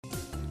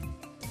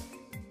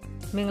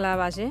မင်္ဂလာ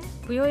ပါရှင်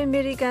VOA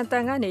American တ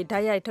န်ကနေဓာ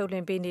တ်ရိုက်ထုတ်လွှ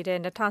င့်ပေးနေတဲ့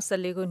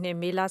2014ခုနှစ်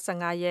မေလ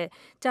15ရက်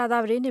ကြာသ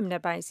ပတေးနေ့မန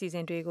က်ပိုင်းအစီအစ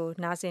ဉ်တွေကို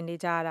နားဆင်နေ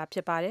ကြရတာဖြ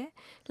စ်ပါတယ်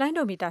။လိုင်း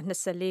ဒိုမီတာ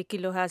24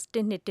 kHz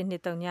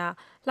 12123ည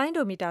လိုင်း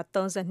ဒိုမီတာ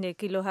32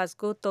 kHz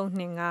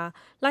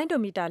 9325လိုင်းဒို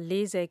မီတာ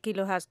40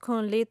 kHz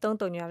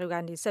 9433ညတို့က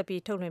နေဆက်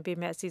ပြီးထုတ်လွှင့်ပေး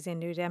မယ့်အစီအစဉ်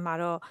တွေထဲမှာ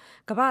တော့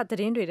ကမ္ဘာသ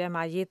တင်းတွေထဲ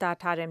မှာရေးသား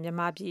ထားတဲ့မြန်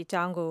မာပြည်အ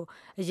ကြောင်းကို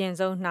အရင်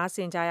ဆုံးနားဆ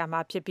င်ကြရ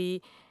မှာဖြစ်ပြီး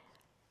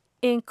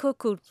In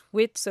Cuckoo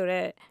with ဆို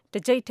တဲ့တ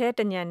ကြိတ်သေး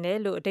တညံနဲ့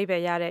လို့အဓိပ္ပာ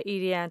ယ်ရတဲ့အီ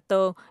ရီယန်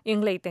သုံးအ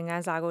င်္ဂလိပ်သင်ခ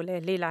န်းစာကိုလ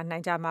ည်းလေ့လာနို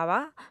င်ကြမှာပါ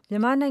မြ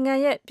န်မာနိုင်ငံ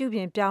ရဲ့ပြုပြ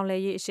င်ပြောင်းလဲ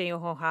ရေးအရှိန်အ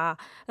ဟုန်ဟာ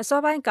အစော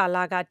ပိုင်းကာလ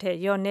ကထက်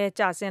လျော့နေ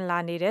ကျဆင်းလာ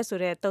နေတယ်ဆို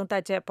တဲ့သုံးသ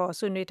ပ်ချက်ပေါ်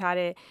ဆွေးနွေးထား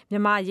တဲ့မြ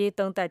န်မာအရေး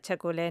သုံးသပ်ချက်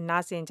ကိုလည်း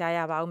နားဆင်ကြရ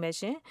ပါဦးမယ်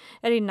ရှင်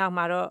အဲ့ဒီနောက်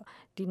မှာတော့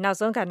ဒီနောက်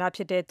ဆုံးကဏ္ဍဖြ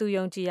စ်တဲ့သူ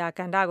ယုံကြည်ရာက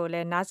ဏ္ဍကိုလ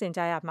ည်းနားဆင်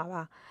ကြရမှာ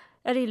ပါ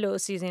အဲ့ဒီလို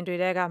အစီအစဉ်တွေ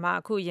ထဲကမှ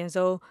အခုအရင်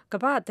ဆုံးက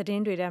မ္ဘာသတ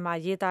င်းတွေထဲမှာ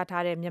ရေးသား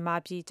ထားတဲ့မြန်မာ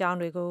ပြည်အကြောင်း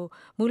တွေကို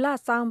မူလ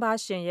စောင်းပါ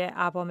ရှင်ရဲ့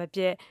အာဘော်မပြ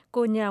ည့်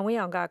ကိုညံဝင်း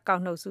အောင်ကကော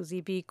က်နှုတ်စုစ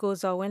ည်းပြီးကို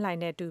ဇော်ဝင်းလှိုင်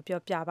နဲ့အတူ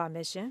ပြောပြပါမ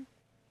ယ်ရှင်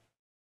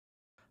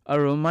A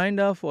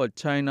reminder for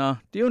China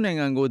တရုတ်နိုင်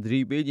ငံကိုသတိ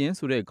ပေးခြင်း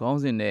ဆိုတဲ့ခေါင်း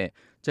စဉ်နဲ့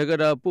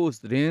Jakarta Post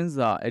သတင်း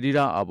စာအယ်ဒီ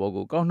တာအာဘော်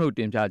ကိုကောက်နှုတ်တ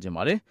င်ပြခြင်း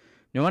ပါတယ်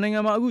မြန်မာနိုင်ငံ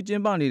မှာအခုကျ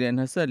င်းပနေတဲ့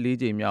24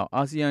ကြိမ်မြောက်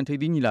အာဆီယံထိပ်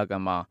သီးညီလာခံ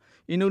မှာ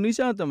အင်ဒိုနီး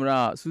ရှားသမ္မတ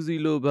ဆူစီ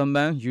လိုဘမ်ဘ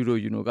န်းယူ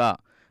နိုက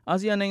အာ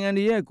ဆီယံနိုင်ငံ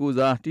တွေရဲ့ကို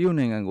စားတရုတ်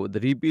နိုင်ငံကိုသ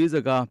တိပေးစ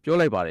ကားပြော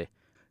လိုက်ပါတယ်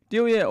။တ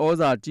ရုတ်ရဲ့ဩ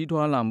ဇာကြီး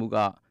ထွားလာမှုက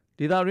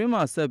ဒေသတွင်း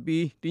မှာဆက်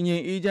ပြီးတည်ငြိ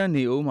မ်အေးချမ်း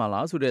နေဦးမှာ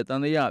လားဆိုတဲ့တ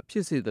န်တရားဖြ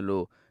စ်စေသ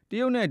လိုတ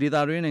ရုတ်နဲ့ဒေသ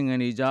တွင်းနိုင်ငံ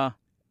တွေကြား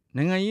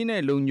နိုင်ငံရေး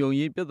နဲ့လုံခြုံ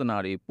ရေးပြဿနာ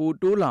တွေပို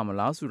တိုးလာမ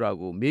လားဆိုတာ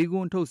ကိုမေးခွ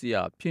န်းထုတ်เสีย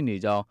ဖြစ်နေ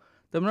ကြောင်း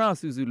သမ္မတ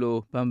ဆူစီလို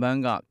ဘမ်ဘန်း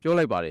ကပြော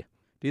လိုက်ပါတယ်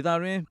။ဒေသ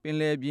တွင်းပင်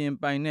လယ်ပြင်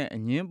ပိုင်နဲ့အ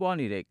ငင်းပွား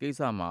နေတဲ့ကိစ္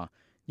စမှာ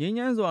ငြိမ်း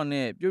ချမ်းစွာ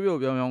နဲ့ပျော့ပျော့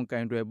ပြောင်းပြောင်းက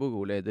င်တွယ်ဖို့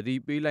ကိုလည်းသတိ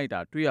ပေးလိုက်တာ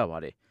တွေ့ရပါ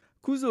တယ်။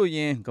ခုဆိုရ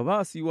င်ကမ္ဘာ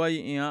စီးပွား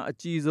ရေးအင်အားအ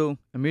ကြီးဆုံး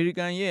အမေရိက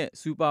န်ရဲ့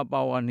စူပါ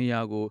ပါဝါနေ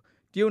ရာကို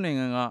တရုတ်နိုင်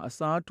ငံကအ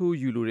စားထိုး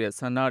ယူလိုတဲ့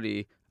ဆန္ဒတွေ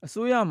အ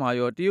စိုးရမှာ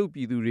ရောတရုတ်ပြ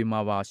ည်သူတွေမှာ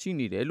ပါရှိ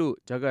နေတယ်လို့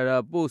Jakarta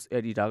Post အ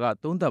ယ်ဒီတာက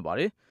သုံးသပ်ပါ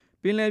တယ်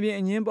။ပင်လယ်ပြင်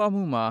အငင်းပွား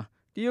မှုမှာ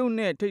တရုတ်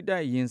နဲ့ထိပ်တို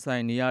က်ရင်ဆို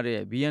င်နေရတဲ့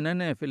ဗီယက်နမ်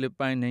နဲ့ဖိလစ်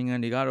ပိုင်နိုင်ငံ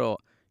တွေကတော့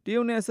တ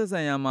ရုတ်နဲ့ဆက်ဆံ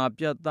ရမှာ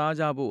ပြတ်သား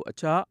ကြဖို့အ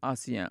ခြားအာ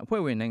ဆီယံအ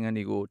ဖွဲ့ဝင်နိုင်ငံ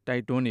တွေကိုတို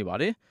က်တွန်းနေပါ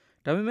တယ်။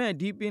ဒါပေမဲ့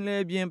ဒီပင်လ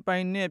ယ်ပြင်ပို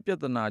င်နဲ့ပြ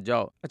ဿနာကြော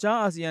င့်အခြား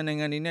အာဆီယံနိုင်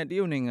ငံတွေနဲ့တ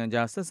ရုတ်နိုင်ငံ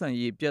ကြားဆက်ဆံ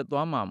ရေးပြတ်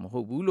သွားမှာမဟု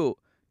တ်ဘူးလို့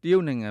တရု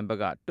တ်နိုင်ငံဘက်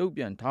ကတုံ့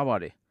ပြန်ထားပါ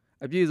တယ်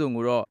။အပြည့်စုံ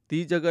ကိုတော့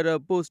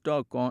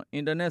thejakartapost.com အ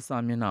င်တာနက်စာ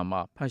မျက်နှာ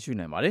မှာဖတ်ရှု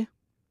နိုင်ပါတယ်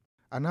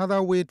။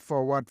 Another way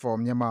forward for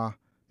Myanmar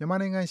မြန်မာ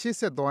နိုင်ငံရှေ့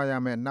ဆက်သွားရ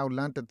မယ့်နောက်လ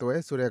မ်းတစ်သွယ်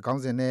ဆိုတဲ့ခေါ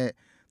င်းစဉ်နဲ့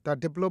The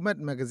Diplomat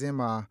မဂ္ဂဇင်း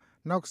မှာ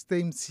Knox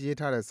Thames ရေး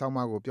ထားတဲ့ဆောင်း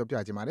ပါးကိုပြောပြ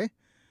ချင်ပါတယ်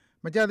။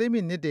မကြသေးမီ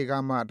နှစ်တွေက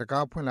မှတ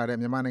ကားဖွင့်လာတဲ့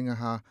မြန်မာနိုင်ငံ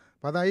ဟာ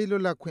ဘာသာရေးလွ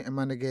တ်လပ်ခွင့်အ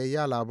မှန်တကယ်ရ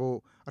လာဖို့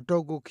အ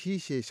တော်ကိုခ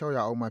ရီးရှည်လျှောက်ရ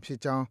အောင်မှာဖြစ်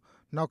ကြောင်း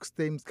Knox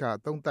Thames က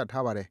သုံးသပ်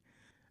ထားပါတယ်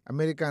။အ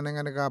မေရိကန်နိုင်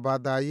ငံတကာဘာ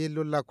သာရေး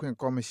လွတ်လပ်ခွင့်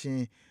ကော်မရှင်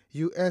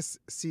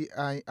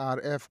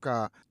USCIRF က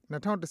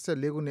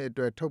2014ခုနှစ်အ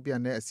တွက်ထုတ်ပြ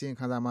န်တဲ့အစီရင်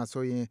ခံစာမှာ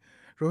ဆိုရင်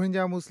ရိုဟင်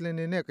ဂျာမွတ်စလင်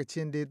တွေနဲ့ကချ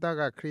င်ဒေသ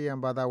ကခရစ်ယာန်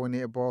ဘာသာဝင်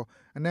တွေအပေါ်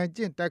အနိုင်ကျ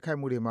င့်တိုက်ခိုက်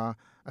မှုတွေမှာ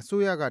အ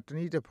စိုးရကတန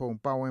ည်းတစ်ဖုံ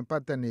ပါဝင်ပ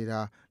တ်သက်နေတာ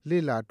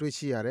လေ့လာတွေ့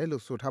ရှိရတယ်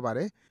လို့ဆိုထားပါတ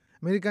ယ်။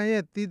အမေရိကန်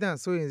ရဲ့သီးသန့်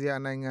စိုးရိမ်စရာ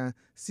နိုင်ငံ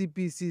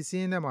CPC စာ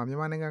ရင်းထဲမှာမြန်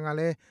မာနိုင်ငံက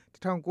လည်း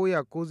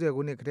1990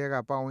ခုနှစ်ကတည်းက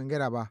ပါဝင်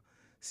ခဲ့တာပါ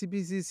။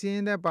 CPC စာရ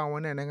င်းထဲပါဝ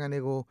င်တဲ့နိုင်ငံတွေ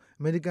ကို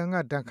အမေရိကန်က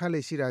ဒဏ်ခတ်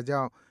လေ့ရှိတာ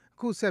ကြောင့်အ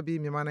ခုဆက်ပြီး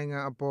မြန်မာနိုင်ငံ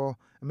အပေါ်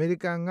အမေရိ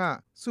ကန်က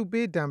စု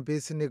ပေးဒဏ်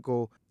ပေးစနစ်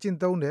ကိုကျင့်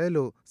သုံးတယ်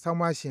လို့ဆောင်း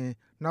ပါးရှင်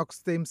Knox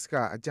Thames က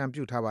အကြံ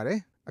ပြုထားပါတယ်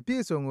။အပြ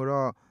ည့်အစုံကို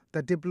တော့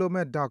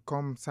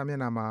thediplomat.com စာမျ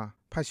က်နှာမှာ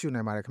ဖတ်ရှု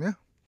နိုင်ပါတယ်ခင်ဗျာ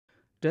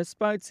။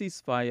 Despite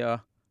ceasefire,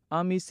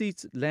 army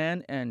seized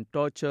land and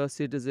torture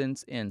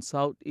citizens in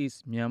southeast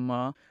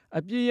Myanmar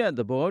အပြည့်ရဲ့သ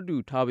ဘောတူ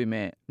ထားပေ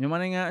မဲ့မြန်မာ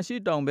နိုင်ငံအ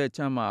ရှေ့တောင်ဘက်ခြ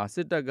မ်းမှာစ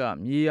စ်တပ်က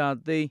မြေယာ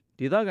သိမ်း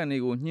ဒေသခံတွေ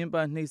ကိုညှဉ်းပ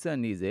န်းနှိပ်စက်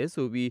နေစေ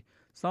ဆိုပြီး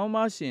ဆောင်း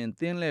ပါးရှင်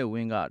သင်းလဲဝ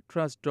င်းက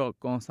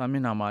trust.com စာမျ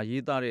က်နှာမှာ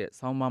ရေးသားတဲ့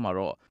ဆောင်းပါးမှာ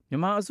တော့မြ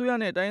န်မာအစိုးရ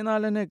နဲ့တိုင်းသား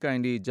လက်နက်ကိုင်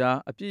တွေကြား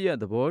အပြည့်ရဲ့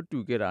သဘောတူ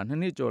ခဲ့တာ2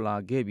နှစ်ကျော်လာ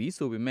ခဲ့ပြီ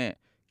ဆိုပေမဲ့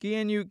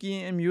KNU ကရ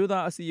င်အမျိုး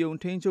သားအစည်းအရုံး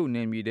ထိန်းချုပ်န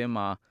ယ်မြေထဲ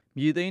မှာ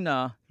မြေသိမ်းတာ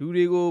လူ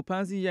တွေကိုဖ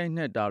မ်းဆီးရိုက်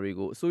နှက်တာတွေ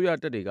ကိုအစိုးရ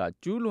တပ်တွေက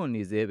ကျူးလွန်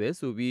နေသေးပဲ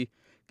ဆိုပြီး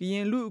ကရ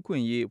င်လူ့အခွ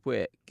င့်အရေးအ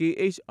ဖွဲ့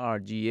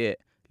KHRG ရဲ့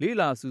လေ့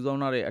လာစုဆော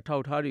င်းထားတဲ့အထော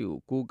က်အထားတွေကို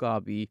ကိုး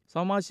ကားပြီး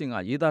ဆောင်းပါးရှင်က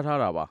ရေးသားထား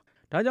တာပါ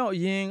။ဒါကြောင့်အ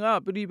ရင်က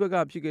ပြိပက္ခ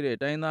ဖြစ်ခဲ့တဲ့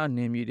တိုင်းသားန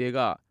ယ်မြေတွေက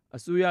အ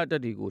စိုးရတ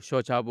ပ်တွေကို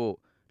ရှော့ချဖို့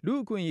လူ့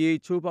အခွင့်အရေး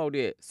ချိုးဖောက်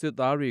တဲ့စစ်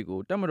သားတွေကို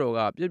တပ်မတော်က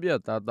ပြက်ပြက်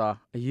သားသား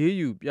အရေး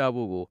ယူပြ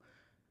ဖို့ကို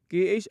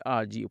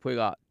KHRG အဖွဲ့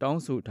ကတော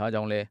င်းဆိုထား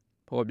ကြောင်းလည်း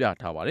ဖော်ပြ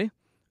ထားပါတယ်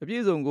။အပြ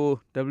ည့်စုံကို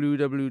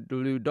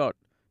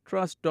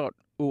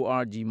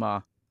www.trust.org မှာ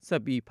ဆ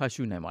က်ပြီးဖတ်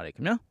ရှုနိုင်ပါတယ်ခ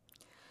င်ဗျာ။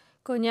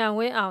ကိုညာဝ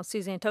င်းအောင်စီ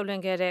စဉ်ထုတ်လွှ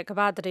င့်ခဲ့တဲ့ကမ္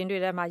ဘာသတင်းတွေ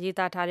ထဲမှာရေး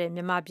သားထားတဲ့မြ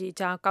န်မာပြည်အ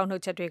ကြောင်းကောက်နှု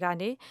တ်ချက်တွေက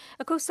နေ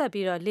အခုဆက်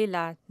ပြီးတော့လေ့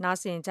လာနား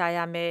ဆင်ကြရ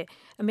မယ်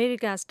။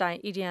 American Style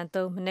Idiom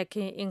သုံးမနက်ခ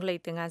င်းအင်္ဂလိ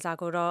ပ်သင်ခန်းစာ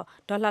ကိုတော့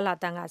ဒေါ်လှလှ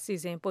တန်းကစီ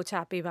စဉ်ပို့ချ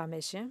ပေးပါမ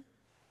ယ်ရှင်။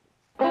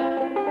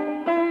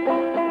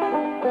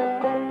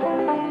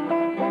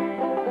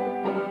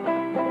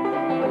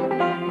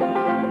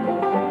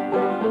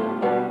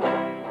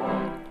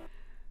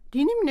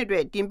ဒီနေ့မနေ့အတွ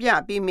က်တင်ပြ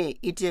ပေးမယ့်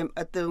idiom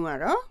အသုံးက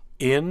တော့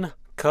In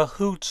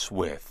cahoots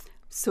with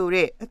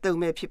ဆိုတဲ့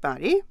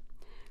အသုံးပဲဖြစ်ပါတယ်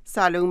။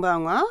စာလုံး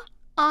ပေါင်းက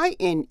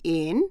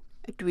in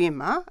အတွင်း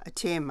မှာအ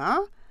ထဲမှာ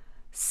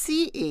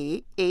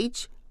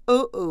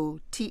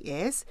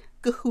CAHOOTS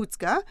cahoots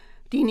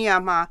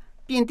ကဒီနေရာမှာ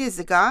ပြင်သစ်စ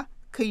ကား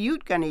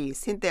cahute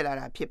ကနေဆင်းသက်လာ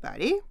တာဖြစ်ပါ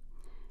တယ်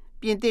။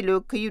ပြင်သစ်လို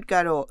cahute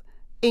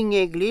ကတော့အင်္ဂ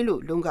ယ်ကလေး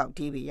လို့လုံး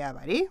ကောက်တီးပေးရပါ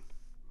တယ်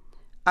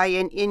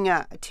။ in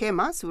ကအထဲ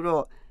မှာဆိုတော့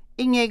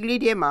အင်္ဂယ်က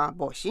လေးထဲမှာ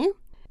ပေါ့ရှင်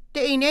။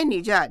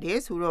တအိမ်ထဲနေကြတယ်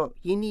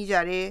ဆိုတော့ရ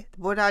င်းနှီးကြတယ်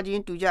သဘော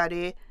ထားချင်းတူကြ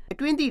တယ်အ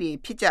တွင်းသီး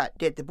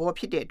တွေဖြစ်ကြတဲ့သဘောဖြ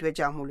စ်တဲ့အတွက်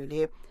ကြော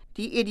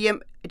င့်မို့လို့လေဒီ idiom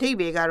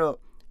အဓိပ္ပာယ်ကတော့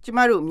ကျ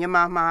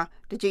မတို့မြန်မာမှာ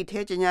တစ်ကြိတ်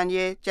သေးကြံ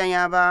ရဲ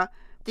ကြံရပါ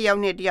တယောက်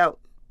နဲ့တ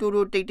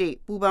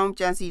ယောက်တိုးတိုးတိတ်တိတ်ပူပေါ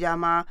င်းကြံစီတာ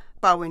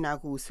မှာပါဝင်တာ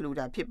ကိုဆို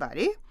လိုတာဖြစ်ပါတ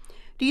ယ်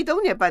။ဒီ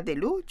သုံးနဲ့ပတ်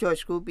သက်လို့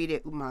George ကိုပြတဲ့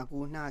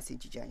ဥမာကိုနားဆင်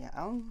ကြည့်ကြရ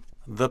အောင်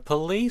။ The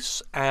police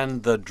and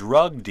the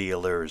drug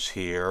dealers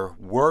here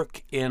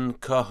work in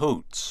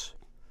cahoots,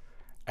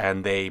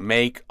 and they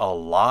make a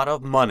lot of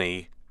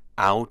money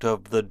out of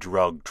the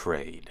drug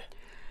trade.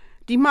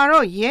 ဒီ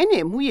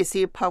မှာတော့ရဲနဲ့မူ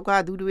ရစေး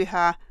ဖောက်ကားသူ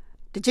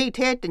တွေဟာတစ်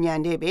ကြိတ်သေး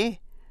တညံတဲ့ပဲ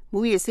မူ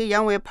ရစေး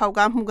ရောင်းဝယ်ဖောက်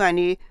ကားမှု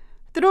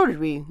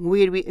ကနေသူတို့တွေ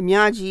ငွေတွေ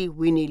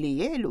အများကြီးဝင်နေလေ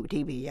ရဲ့လို့အဓိ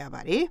ပ္ပာယ်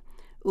ရပါတယ်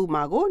။ဥပ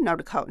မာကိုနောက်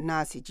တစ်ခေါက်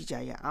နားဆင်ကြ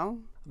ည့်ကြရအောင်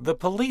။ The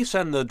police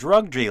and the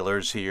drug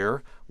dealers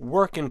here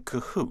work in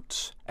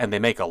cahoots, and they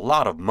make a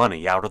lot of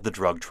money out of the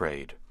drug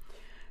trade.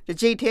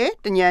 တစ်ကြိတ်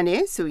သေးတညံ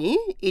တဲ့ဆို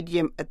ရင်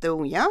idiom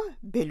အသုံးအ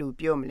ရဘယ်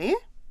လိုပြောမလဲ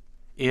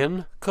In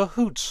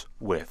cahoots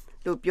with.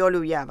 လို့ပြော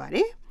လို့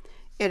ရပါတယ်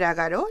။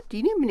အဲ့ဒါကတော့ဒီ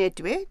နေ့မ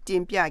နေ့တွေ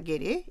တင်ပြခဲ့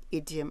တဲ့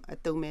idiom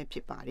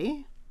အသုံးပဲဖြစ်ပါတယ်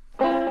။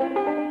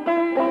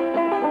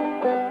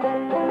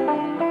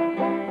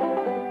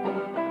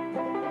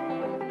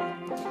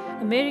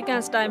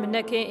 American Style မန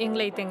က်ခင်းအင်္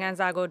ဂလိပ်သင်ခန်း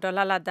စာ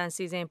ကိုဒေါ်လာလာတန်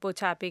စီ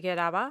စဉ်ပို့ချပေး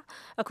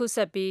ခဲ့တာပါအခု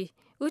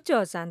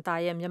ဆက်ပြီးဦးကျော်စံ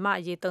သားရဲ့မြ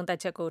မအရေးသုံးသက်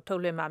ချက်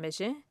ကိုထုတ်လွှင့်ပါမယ်ရှ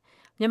င်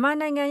မြန်မာ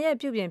နိုင်ငံရဲ့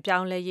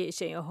ပြုပြင်ပြောင်းလဲရေးအ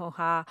ရှိန်အဟုန်ဟာ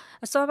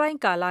အစောပိုင်း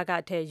ကာလက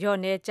တည်းကလျော့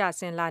နေကျ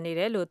ဆင်းလာနေ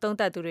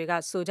တယ်လို့သုံးသပ်သူတွေက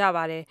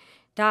ဆိုကြပါတယ်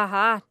ဒါ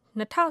ဟာ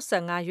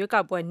2015ရွေး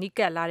ကောက်ပွဲနီးက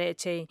ပ်လာတဲ့အ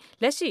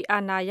ချိန်လက်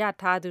ရှိအာဏာရ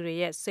ထားသူတွေ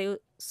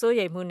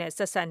ရဲ့စိုးရိမ်မှုနဲ့ဆ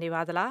က်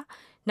ဆက်နေပါသ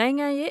လားနိုင်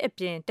ငံရေးအ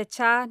ပြင်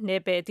တခြားနယ်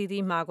ပယ်အ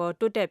သီးသီးမှာကော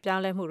တိုး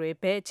တက်ပြောင်းလဲမှုတွေ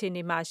ဘယ်အခြေအ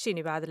နေမှာရှိ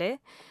နေပါ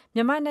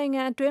သလဲမြန်မာနိုင်ငံ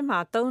အတွင်းမှာ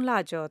3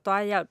လကျော်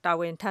သွား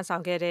ရောက်တာဝန်ထမ်း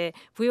ဆောင်ခဲ့တဲ့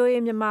VOA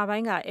မြန်မာ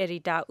ပိုင်းက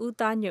editor ဦး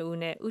သားညွန့်ဦး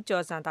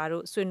နဲ့ဦးကျော်စံ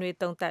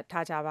သားတို့ဆွေးနွေးသုံးသပ်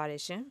ထားကြပါတယ်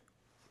ရှင်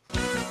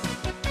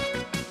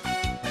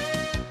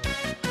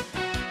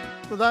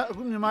ဆိုတော့အ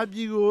ခုမြန်မာပြ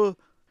ည်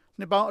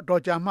ကိုနှစ်ပေါင်းအ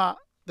တော်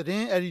ကြာမှသ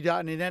တင်း editor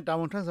အနေနဲ့တာ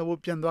ဝန်ထမ်းဆောင်ဖို့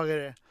ပြန်သွား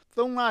ခဲ့တယ်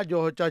3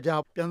လကျော်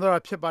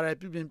ကြာပြန်သွားတာဖြစ်ပါတယ်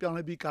ပြုပြင်ပြောင်း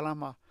လဲပြီးကာ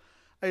လမှာ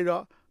အဲဒီ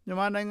တော့မြန်မာ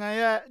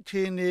နိုင်ငံရဲ့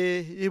အခြေ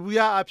အနေရေဘူး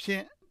ရအဖြ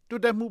စ်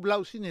တိုးတက်မှုဘယ်လော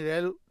က်ရှိနေတ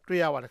ယ်လို့တွေ့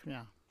ရပါတယ်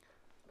ခင်ဗျာ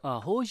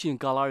ဟိုးရှင်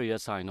ကာလာတွေရဲ့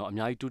ဆိုင်တော့အ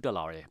များကြီးတိုး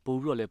တက်လာတယ်ပို့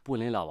ပြီးတော့လည်းပွ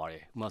င့်လင်းလာပါတယ်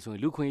ဥပမာဆိုရင်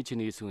လူခွင့်အခြေအ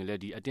နေဆိုရင်လည်း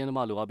ဒီအတင်းသ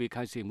မားလို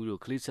အပ်ပြီးခိုင်းစေမှုတို့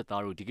ခလစ်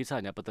ဆက်သားတို့ဒီကိစ္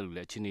စနဲ့ပတ်သက်လို့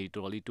လည်းအခြေ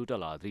အနေတော်တော်လေးတိုး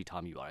တက်လာသတိ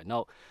ထားမိပါတယ်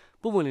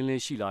နောက်ပွင့်လင်းလင်း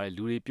ရှိလာတယ်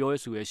လူ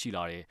တွေပြောရဲဆိုရဲ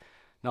ရှိလာတယ်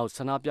နောက်ဆ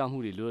န္ဒပြမှု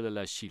တွေလွတ်လပ်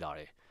လပ်ရှိလာ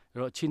တယ်အဲ့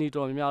တော့အခြေ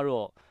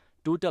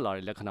အနေတော်များများတော့တိုးတက်လာ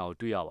တဲ့လက္ခဏာကို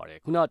တွေ့ရပါတယ်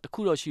ခုနတ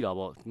ခုတော့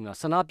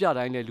ရှိတာပေါ့ဆန္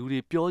ဒပြတိုင်းလ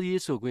ည်းလူတွေပြော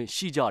ရေးဆိုခွ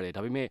င့်ရှိကြ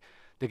တယ်ဒါပေမဲ့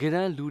တကယ်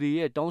တမ်းလူ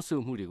တွေရဲ့တောင်း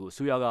ဆိုမှုတွေကို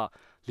အစိုးရ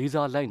ကလေး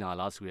စားလိုက်နာ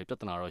လားဆို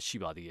တဲ့ပြဿနာတော့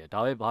ရှိပါသေး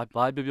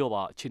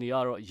တယ်ဒါပဲဘာပြောပါအခြေအနေ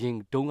ကတော့ရ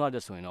င်တုံး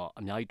ကားတဲ့ဆိုရင်တော့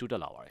အများကြီးတိုးတ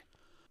က်လာပါ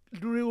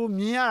တယ်လူတွေ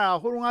ကိုမြင်ရတာ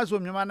ဟိုတုန်းကဆို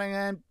မြန်မာ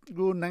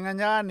နိုင်ငံကို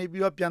နိုင်ငံခြားကနေ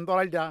ပြီးတော့ပြန်သွား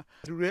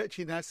လိုက်တာလူတွေ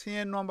အခြေအနေဆ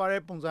င်းရဲနွမ်းပါ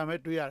တဲ့ပုံစံပဲ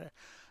တွေ့ရတယ်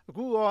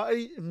အခုတော့အဲ့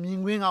ဒီမြင်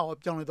ကွင်းက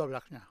ရောပြောင်းလဲတော့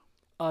ဗျာခင်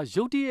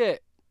ဗျာရုတ်တ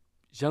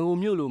ရက်ရန်ကုန်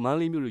မြို့လိုမန္တ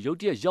လေးမြို့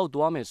လိုရုတ်တရက်ရောက်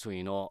သွားမယ်ဆို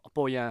ရင်တော့အ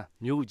ပေါ်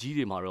ရန်မြို့ကြီး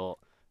တွေမှာတော့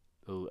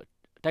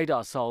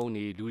တိုက်တာအဆောင်း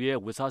နေလူတွေရဲ့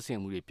ဝတ်စား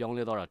ဆင်မှုတွေပြောင်း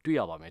လဲသွားတာတွေ့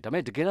ရပါမယ်ဒါပေ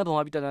မဲ့တကယ်တော့ဗ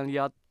မာပြည်တန်တန်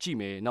လေးကြည့်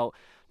မယ်နောက်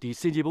ဒီ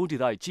စင်ကြေ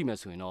ဘုံဒေသကြီးကြည့်မယ်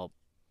ဆိုရင်တော့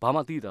ဘာမှ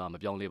သိတာ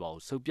မပြောင်းလဲပါ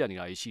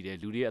ဘူးစုပ်ပြတ်နေတာရှိ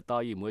တယ်လူတွေရဲ့အ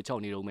သားရည်မွေးချော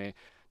က်နေတော့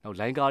မယ်နောက်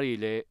လိုင်းကားတွေ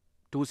လည်း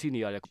တိုး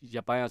စီးနေရတဲ့ရ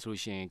ပ်ပိုင်းရဆိုလို့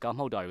ရှိရင်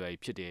ကားမှောက်တာတွေ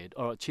ဖြစ်တယ်အဲ့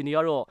တော့အခြေအနေက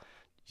တော့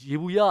ရေ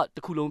ဘူးရ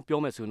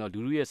တစ်ခုလုံးပြောမယ်ဆိုရင်တော့လူ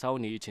တွေရဲ့စောင်း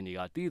နေအခြေအနေက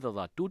တိတိကျကျ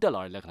တိုး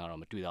တက်လာတဲ့လက္ခဏာတော့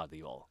မတွေ့ရ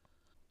သေးပါဘူး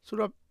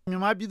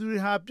ဆိုတော့မြန်မာပြည်သူတွေ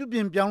ဟာ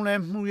ပြုပြင်ပြောင်းလဲ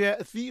မှုရဲ့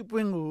အသီး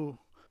အပွင့်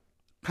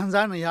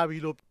ကိုခံစားနေရပြီ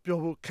လို့ပြော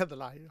ဖို့ခက်သ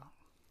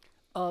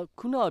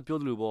လားခုန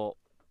ကပြောသ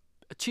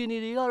လိုပေါ့အခြေအနေ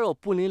တွေကတော့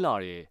ပွင့်လ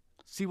င်းလာတယ်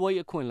စီးပွားရေး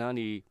အခွင့်အလ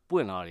မ်းတွေပွ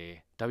င့်လာတယ်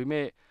ဒါပေ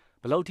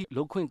မဲ့ဘယ်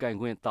လောက်ထိလုံခွင့်ကင်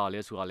ခွ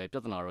င့်တာလဲဆိုတာလည်းပြ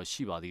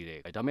ဿနာတော့ရှိပါသေးတ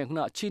ယ်ဒါပေမဲ့ခုန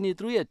အခြေ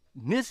အနေသူတို့ရဲ့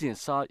နေ့စဉ်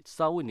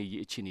စားဝတ်နေ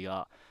ရေးအခြေအနေ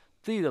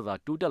ကသိရတာ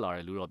တိုးတက်လာတ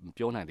ယ်လို့တော့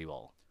ပြောနိုင်သေးပါ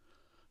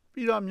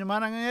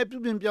ဘူးပြီးတော့မြန်မာနိုင်ငံရဲ့ပြု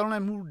ပြင်ပြော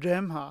င်းလဲမှုဒဲ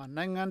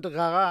မှာနိုင်ငံ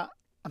တကာက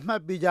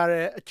အမှတ်ပေးကြ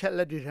တဲ့အချက်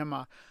လက်တွေထဲ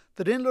မှာသ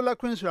တင်းလွတ်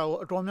လပ်ခွင့်ဆိုတာကို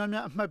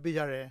အတော်များများအမှတ်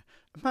ပေးကြတယ်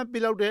အမှတ်ပေး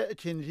လောက်တဲ့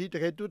အခြေအနေကြီးတ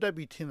ကယ်တိုးတက်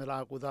ပြီးထင်သ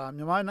လားကိုသာမြ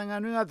န်မာ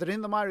နိုင်ငံတွင်းကသ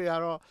တင်းသမားတွေက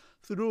တော့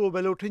သူတို့ကိုဘ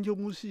ယ်လိုထိန်း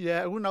ချုပ်မှု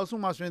ရှိရဲအခု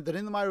နောက်ဆုံးမှဆိုရင်သ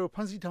တင်းသမားတွေကို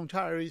ဖမ်းဆီးထောင်ချ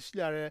ရရှိ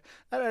ရတယ်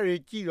အဲ့ဒါတွေ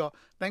ကြ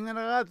ည့်တော့နိုင်ငံ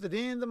တကာကသတ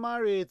င်းသ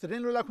မားတွေသတ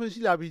င်းလွတ်လပ်ခွ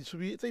င့်ရှိလာပြီဆို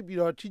ပြီးသိပြီး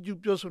တော့ထိ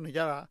ကျူပြောဆိုနေကြ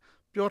တာ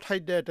ပြော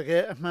ထိုက်တဲ့တက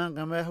ယ်အမှန်က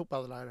န်ပဲဟုတ်ပါ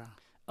သလား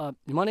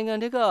မြန်မာ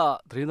နိုင်ငံတက်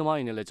ကသတင်းသမား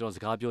တွေနဲ့လည်းကျွန်တော်စ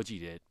ကားပြောကြည့်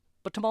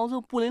တယ်ပထမ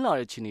ဆုံးပွင့်လ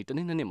င်းလာတဲ့ချိန်တစ်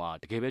နှစ်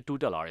မှာတ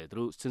ကယ်ပဲတိုးတက်လာ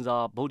တယ်သူတို့စ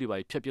ဉ်းစားဘုတ်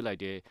တွေပါဖြတ်ပစ်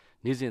လိုက်တယ်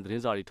နေ့စဉ်သတ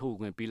င်းစာတွေထုတ်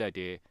ခွင့်ပေး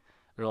လိုက်တယ်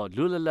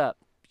အဲ့တော့လွတ်လပ်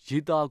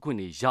လပ်ရေးသားခွင့်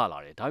တွေရလာ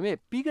တယ်ဒါပေမဲ့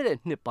ပြီးခဲ့တဲ့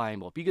နှစ်ပိုင်း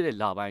ပေါ့ပြီးခဲ့တဲ့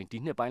လပို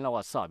င်းဒီနှစ်ပိုင်းလောက်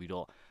ကစပြီး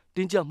တော့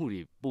တင်းကျပ်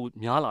မှုတွေ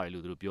ပိုများလာတယ်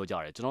လို့သူတို့ပြောကြ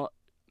တယ်ကျွန်တော်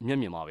မျက်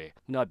မြင်ပါပဲ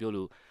ခု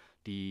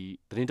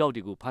နပြောလို့ဒီသတင်း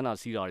တောက်တွေကိုဖ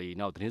မ်းတာဆီးတာ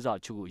တွေနောက်သတ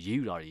င်းစာအချို့ကို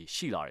ရေးယူတာတွေ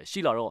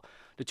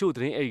ရှိလာတော့တချို့သ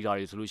တင်း editor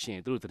တွေဆိုလို့ရှိရ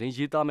င်သူတို့သတ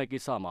င်းရေးသားမဲ့ကိစ္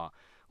စမှာ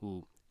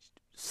ဟို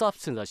self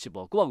censorship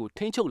ပေါ့ကိုယ့်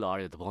အကူထိန်း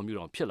ချုပ်လာတဲ့သဘော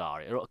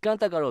မျိုးတော့ဖြစ်လာတယ်အဲ့တော့အကန့်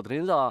အသတ်ကတော့သ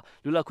တင်းစာ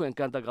လွတ်လပ်ခွင့်အက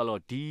န့်အသတ်ကတော့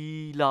ဒီ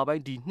လပို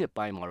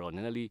င်းဒီနှစ်ပိုင်းမှာတော့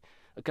နည်းနည်း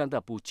လေးအကန့်အသ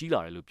တ်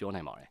ပိုကြီးလာတယ်လို့ပြော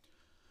နိုင်ပါတယ်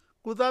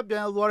ကိုသားပြ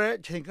န်သွားတဲ့အ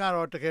ချိန်က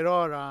တော့တကယ်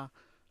တော့ဒါ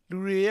လူ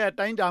တွေရဲ့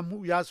တိုင်းတာ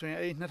မှုရဆိုရင်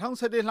အဲ့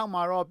2017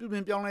လောက်မှာတော့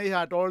ပြုပြင်ပြောင်းလဲရာ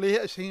တော်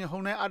လေးအ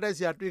ချိန်ဟုန်နဲ့အားတက်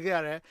စရာတွေ့ခဲ့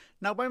ရတယ်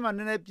။နောက်ပိုင်းမှာ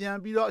နည်းနည်းပြန်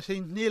ပြီးတော့အချိ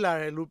န်နှေးလာ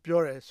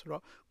တယ်လို့ပြောတယ်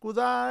ဆိုတော့ကို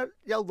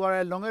သားရောက်သွား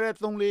တဲ့လွန်ခဲ့တဲ့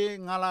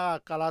3-4-5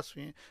လကာလ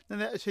ဆိုရင်နည်း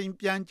နည်းအချိန်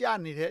ပြန်ကျ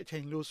နေတဲ့အ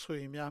ချိန်လို့ဆို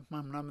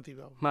ရင်များမှန်မသိ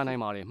ပါဘူး။မှန်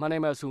နိုင်ပါတယ်။မှန်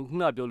နိုင်မှဆိုခု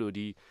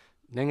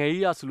နပြောလို့ဒီနိုင်ငံ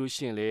ရေးရ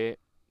ဆိုလို့ရှိ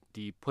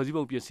ရင်လေဒီဖွဲ့စ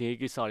ည်းပုံပြင်ဆင်ရေး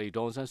ကိစ္စတွေ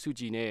ဒေါန်ဆ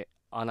န်းစုကြည်နဲ့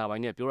အာဏာ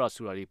ပိုင်နဲ့ပြောတာ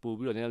ဆိုတာတွေပို့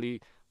ပြီးတော့နည်းနည်း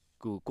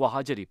လေးကိုကွာဟ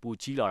ချက်တွေပို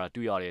ကြီးလာတာ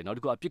တွေ့ရတယ်။နောက်တ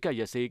စ်ခုအပြစ်က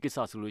ရစရေးကိစ္စ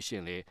ဆိုလို့ရှိ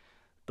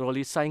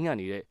ရင်လေတော်လေးဆိုင်း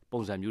ငံ့နေတဲ့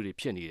ပုံစံမျိုး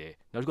တွေဖြစ်နေတယ်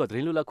နောက်တစ်ခုကသ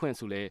တင်းလွတ်လပ်ခွင့်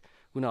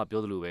ဆိုလဲခုန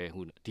ပြောသလိုပဲ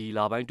ဒီလာ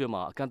ပိုင်းအတွင်း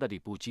မှာအကန့်အသတ်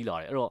တွေပိုကြီးလာ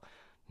တယ်အဲ့တော့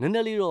နည်း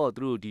နည်း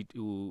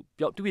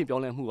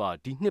လေးတော့သူတို့ဒီတူပြင်ပြောင်းလဲမှုက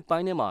ဒီနှစ်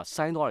ပိုင်းထဲ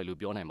မှာဆိုင်းသွားတယ်လို့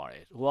ပြောနိုင်ပါတ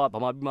ယ်ဟိုက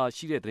ဗမာပြည်မှာ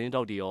ရှိတဲ့သတ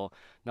င်းတောက်တွေရော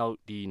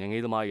နောက်ဒီနိုင်ငံ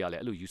ရေးသမားတွေကလ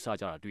ည်းအဲ့လိုယူဆ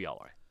ကြတာတွေ့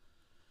ရပါတယ်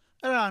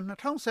အဲ့ဒါ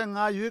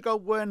2015ရွေး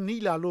ကောက်ပွဲ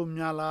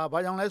နီးလာလို့များလားဘာ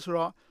ကြောင့်လဲဆို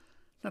တော့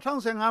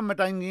2015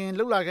မတိုင်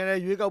ခင်လှုပ်လာခဲ့တဲ့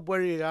ရွေးကောက်ပွဲ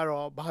တွေက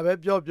တော့ဘာပဲ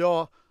ပြော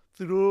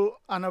သူတို့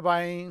အာဏာ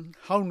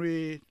ပိုင်ဟော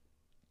င်းတွေ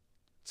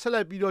ဆက်လ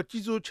က်ပြီးတော့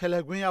ကြီးစိုး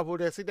ချဲလဲခွင့်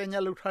ရဖို့တဲ့စိတ်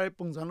တညှလှုပ်ထားတဲ့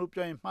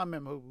ပုံစံလို့ပြောရင်မှား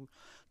မယ်မဟုတ်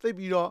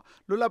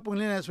ဘူးသိပြီးတော့လွတ်လပ်ပွ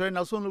င့်လင်းနေဆို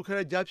ရင်နောက်ဆုံးလုပ်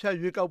ခဲ့တဲ့ကြားဖြတ်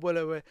ရွေးကောက်ပွဲ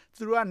လည်းပဲ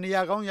သူတို့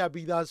ကနေရာကောင်းရ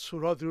ပြီးသားဆို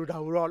တော့သူတို့ဒါ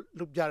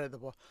ကိုတော့လုပ်ကြတဲ့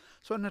သဘော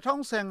ဆိုတော့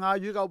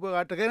2015ရွေးကောက်ပွဲ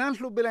ကတကယ်တ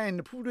မ်းလှုပ်ပေးလိုက်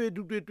ရင်ဖူး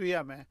တွေ့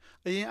ရမယ်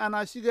အရင်အာ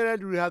ဏာရှိခဲ့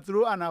တဲ့လူတွေဟာသူ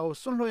တို့အာဏာ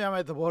ကိုစွန့်လွှတ်ရ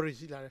မယ့်သဘော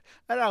တွေရှိလာ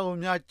တယ်အဲ့ဒါ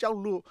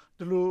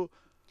ကိုများကြောက်လို့ဒီလို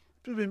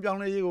ပြုပြင်ပြောင်း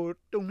လဲရေးကို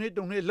တုံနှိ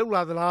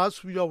လှုပ်လာသ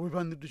လားဆိုပြီးတော့ဝေ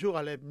ဖန်သူတချို့က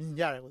လည်းမြင်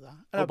ကြတယ်ကွာ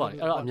ဟုတ်ပါ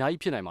တယ်အဲ့ဒါ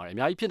အများကြီးဖြစ်နိုင်ပါတယ်အ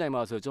များကြီးဖြစ်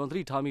နိုင်မှာဆိုကျွန်တော်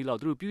သတိထားမိလို့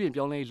သူတို့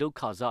ပြုပြင်ပြောင်းလဲရေးလောက်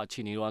ခါစားအ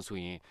ခြေအနေတော့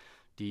ဆိုရင်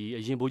ဒီ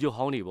အရင်ဘိုး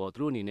ချုပ်ဟောင်းတွေပေါ့သူ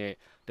တို့အနေနဲ့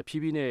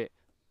တဖြည်းဖြည်းနဲ့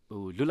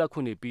ဟိုလွတ်လပ်ခွ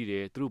င့်တွေပြီး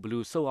တယ်သူတို့ဘယ်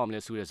လိုစုပ်ရ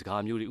မလဲဆိုတဲ့စ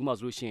ကားမျိုးတွေဥ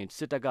ပမာဆိုလို့ရှိရင်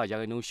စစ်တပ်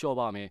ကရာခိုင်နှုန်းလျှော့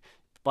ပါ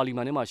မယ်ပါလီမ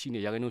န်ထဲမှာရှိ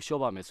နေရာခိုင်နှု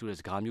န်းလျှော့ပါမယ်ဆိုတဲ့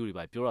စကားမျိုးတွေ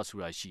ပဲပြောတာ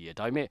ဆိုတာရှိ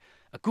တယ်ဒါပေမဲ့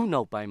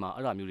အခုနောက်ပိုင်း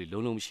မှာအဲ့ဒါမျိုးတွေ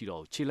လုံးလုံးမရှိတော့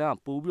ဘူးခြေလမ်း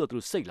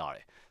ကပိုးပြီးတော့သူတို့စိတ်လာတ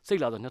ယ်စိတ်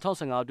လာတော့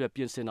2015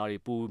အတွက်ပြင်ဆင်တာ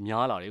တွေပို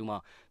များလာတယ်ဥ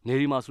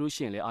ပမာနေဒီမှာ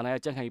ဆိုလို့ရှိရင်လေအာဏာရ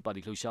ကြံ့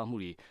ခိုင်ပါတီလှုပ်ရှား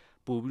မှုတွေ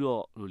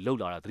ပိုပြီးတော့လှုပ်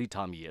လာတာ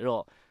သတိထားမိတယ်အဲ့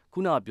တော့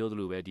ခုနကပြော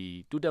သလိုပဲ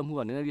ဒီတိုးတက်မှု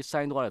ကနည်းနည်းလေး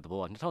ဆိုင်းသွားတဲ့သ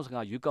ဘောက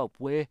2015ရွေး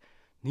ကောက်ပွဲ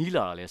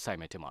နီးလာတာလဲစိုက်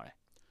မယ်ထင်ပါ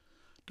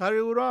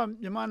တယ်ဒါတွေ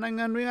ကိုတော့မြန်မာနိုင်ငံ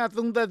တွင်းက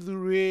သုံး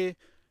သက်သူတွေ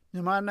မြ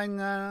န်မာ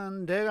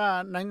နိုင်ငံတဲက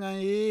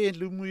နိုင်ငံရေး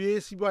လူ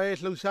မှုရေးစီးပွားရေး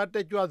လှုပ်ရှားတ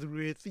က်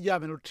ကြွသူတွေသိ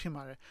ရမယ်လို့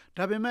ထင်ပါတယ်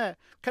ဒါပေ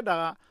မဲ့ခက်တာ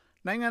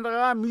ကနိုင်ငံ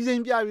တကာမီးစိ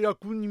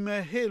မ်းပြပြီးတော့ကူညီမ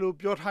ယ်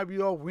ဟဲ့လို့ပြောထားပြီး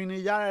တော့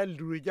ဝင်နေကြတဲ့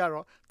လူ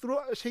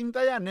တွေကြတော့သူတို့အချိန်တ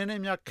က်ရနည်းန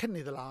ည်းများခက်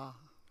နေသလား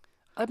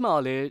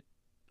အဲ့မှာလေ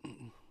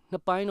နှ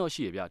စ်ပိုင်းတော့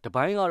ရှိရဗျ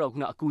တပိုင်းကတော့ခု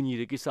နအကူ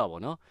အညီတွေကိစ္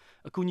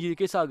စပေါ့နော်အကူအညီတွေ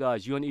ကိစ္စက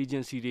UN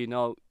agency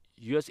တွေနောက်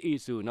USA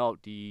ဆိုနောက်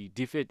ဒီ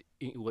DFID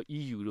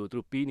EU တို့သူ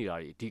တို့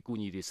ပေးနေတာတွေဒီကူ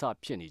ညီတွေစ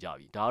ဖြစ်နေကြ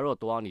ပြီဒါကတော့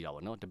သွားနေတာ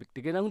ပေါ့နော်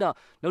တကယ်တမ်း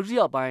ကနောက်တစ်ရ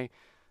က်ပိုင်း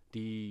ဒီ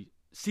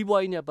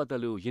စီးပွားရေးနဲ့ပတ်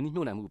သက်လို့ယင်းနှိ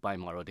မ့်နိုင်မှုအပိုင်း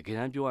မှာတော့တကယ်တ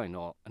မ်းပြောရ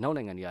ရင်တော့အ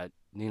နောက်နိုင်ငံတွေက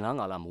နေ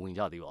လားငါလားမဝင်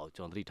ကြသေးပါဘူး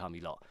ကျွန်တော်သတိ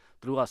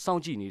ထားမိတော့သူတို့က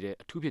စောင့်ကြည့်နေတဲ့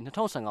အထူးဖြင့်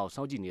2015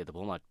ကိုစောင့်ကြည့်နေတဲ့သ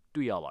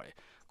ဘောမှတွေ့ရပါ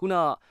တယ်ခုန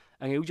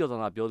အငယ်ဦးကျော်ဆော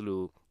င်ကပြောသ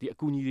လိုဒီအ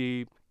ကူ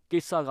အညီတွေကိ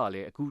စ္စက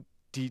လည်း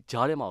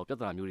အခုဒီကြားထဲမှာပြ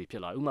ဿနာမျိုး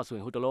တွေဖြစ်လာတယ်ဥပမာဆိုရ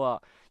င်ဟိုတလောက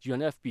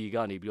UNFP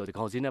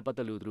ကနေပြီးတော့ဒီကောင်စင်းနဲ့ပတ်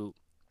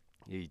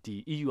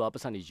သက်လို့သူတို့ဒီ EU ကပ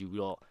တ်စံနေယူပြီး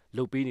တော့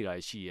လှုပ်ပေးနေတာ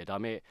ရှိရဒါပေ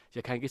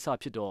မဲ့ရခိုင်ကိစ္စ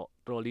ဖြစ်တော့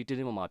တော်တော်လေးတ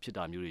င်းတ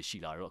င်းမာမာဖြစ်တာမျိုးတွေရှိ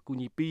လာတော့အကူအ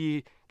ညီ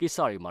ပေးကိစ္စ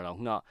တွေမှာတော့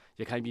ခု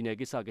နရခိုင်ပြည်နယ်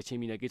ကိစ္စကချင်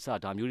ပြည်နယ်ကိစ္စ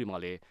ဒါမျိုးတွေ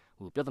မှာလ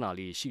ည်းဟိုပြ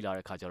ဿနာလေး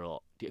ရှိလာတဲ့ခါကျတော့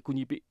ဒီအကူအ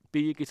ညီ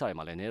ပေးကိစ္စ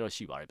တွေမှာလည်းနည်းတော့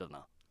ရှိပါတယ်ပြ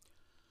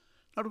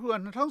ဿနာနောက်တစ်ခုက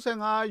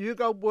2015ရွေး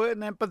ကောက်ပွဲ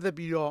နဲ့ပတ်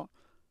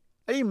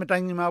သက်ပြီးတော့အဲ့ဒီမတို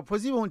င်ခင်မှာဖွဲ့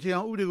စည်းပုံအ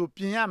ခြေခံဥပဒေကိုပြ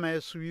င်ရမယ်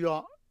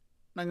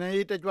ဆိုပြီးတော့နိုင်ငံ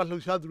ရေးတက်ကြွလှု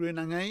ပ်ရှားသူ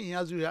တွေနိုင်ငံရေးအင်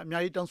အားစုတွေ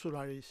အများကြီးတောင်းဆို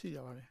တာတွေရှိကြ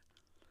ပါ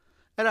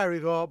တယ်အဲ့ဒါ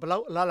တွေကဘလော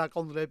က်အလားလာ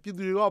ကောင်း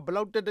တယ်လဲပြည်သူတွေကဘ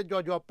လောက်တက်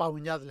ကြွပါဝ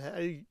င်ကြ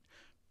တယ်လဲအဲ့ဒီ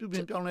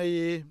ပြုပြင်ပြောင်းလဲ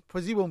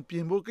ရေးဖွဲ့စည်းပုံပြ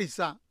င်ဖို့ကိစ္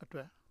စအတွ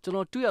က်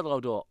ကျွန်တော်တွေ့ရ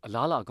တော့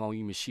အလားလာကောင်း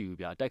ကြီးမရှိ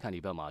ဘူးဗျအ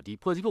တိုက်ခံတွေဘက်မှာဒီ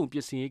ဖွဲ့စည်း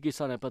ပုံပြင်ဆင်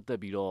ရေးကိစ္စနဲ့ပတ်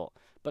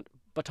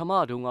သက်ပြီးတော့ပ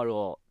ထမတုန်းက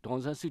တော့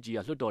ဒေါန်ဆန်းစုကြည်က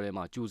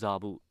လွှတ်တော်ထဲမှာကြိုးစား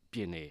ဖို့ပြ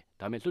င်နေ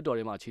ဒါပေမဲ့လွှတ်တော်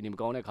ထဲမှာအခြေအနေ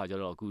မကောင်းတဲ့ခါကျ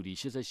တော့အခုဒီ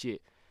88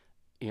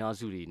အင်အား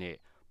စုတွေနဲ့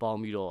ပေါင်း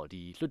ပြီးတော့ဒီ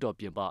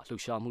လွှတ်တော်ပြင်ပ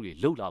လှုပ်ရှားမှု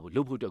တွေလှု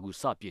ပ်ဖို့အတွက်အခု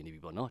စပြင်နေပြီ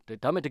ပေါ့နော်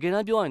ဒါပေမဲ့တကယ်တ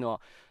မ်းပြောရ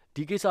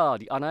ရင်တော့ဒီကိစ္စ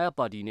ကဒီအာဏာရ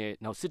ပါတီ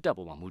နဲ့နောက်စစ်တပ်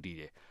ပေါ်မှာမူတည်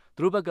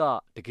တယ်သူတို့ဘက်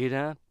ကတကယ်တ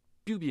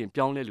မ်းပြုပြင်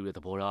ပြောင်းလဲလူတဲ့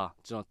သဘော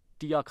ထားကျွန်တော်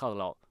တီးရခါ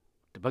တော့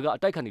ဒီဘက်က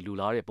အတိုက်ခံ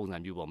တွေလူလာတဲ့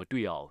ပုံစံမျိုးပေါ့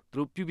မတွေ့ရ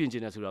အောင်သူတို့ပြုပြင်ခြ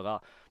င်းနဲ့ဆိုတာက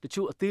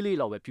တချို့အသေး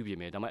လေးလောက်ပဲ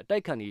ပြုပြင်မယ်ဒါပေမဲ့အ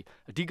တိုက်ခံတွေ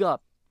အဓိက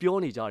ပြော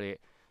နေကြ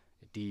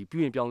တဲ့ဒီပြု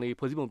ပြင်ပြော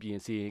င်းလဲဖွဲ့စည်းပုံပြင်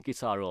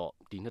ဆင်ကိစ္စတော့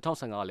ဒီ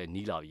2015ကလ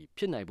ည်းနီးလာ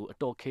ပြီဖြစ်နိုင်ဖို့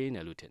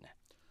အတော်ခဲနေလို့ထင်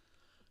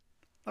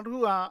တယ်နောက်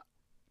တစ်ခုက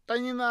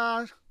တိုင်းရင်း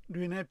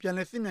သားတွေနဲ့ပြန်လ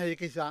ည်သိမြ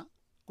ရေးကိစ္စ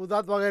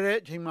ကိုသားသွားခဲ့တဲ့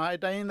အချိန်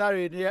မှာတိုင်းရင်းသား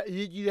တွေရဲ့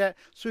အရေးကြီး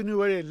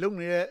တဲ့ဆွေးနွေးပွဲ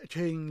တွေလုပ်နေတဲ့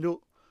အချိန်လို့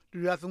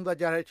လူရသုံးသပ်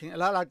ကြတဲ့အချိန်အ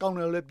လားအလာကောင်း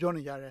တယ်လို့လ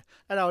ည်းပြောနေကြတယ်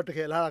အဲ့ဒါတော့တ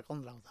ကယ်အလားအလာကောင်း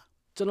တယ်လား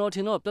ကျွန်တော်ထ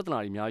င်တော့ပြ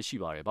ဿနာတွေအများကြီးရှိ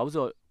ပါ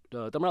တယ်ဘာလို့ဆိုတော့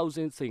သမ္မတဦးစ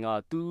င်းစိန်က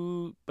သူ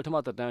ပထ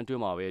မသက်တမ်းအတွင်း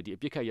မှာပဲဒီအ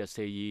ပြစ်ခတ်ရ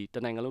စေးတ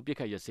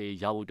နိုင်ငံလုံးပြစ်ခတ်ရစေး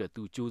ရဖို့အတွက်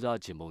သူစူးစ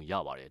မ်းခြင်းပုံရ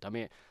ပါ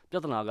တယ်ဒါပေမဲ့ပြ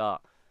ဿနာက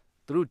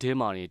သူတို့ဒဲ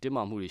မာနေတင်း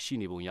မာမှုတွေ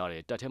ရှိနေပုံရတ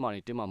ယ်တက်ထဲမှာ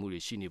နေတင်းမာမှုတွေ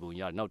ရှိနေပုံ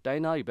ရတယ်နောက်တို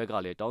င်းသားတွေဘက်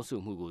ကလည်းတောင်းဆို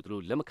မှုကိုသူ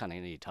တို့လက်မခံ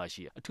နိုင်တဲ့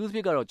ထားရှိအထူး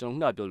သဖြင့်ကတော့ကျွန်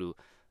တော်ခု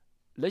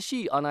နပြောလို့လက်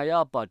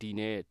ရှိအာဏာရပါတီ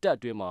နဲ့တက်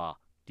အတွင်း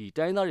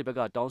မှာဒီတိုင်းသားတွေဘက်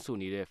ကတောင်းဆို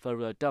နေတဲ့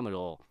Federal တက်မ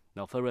တော်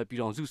နောက် Federal ပြည်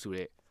ထောင်စုဆို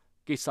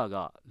တဲ့ကိစ္စ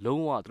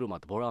ကလုံးဝသူတို့မှ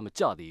သဘောထားမ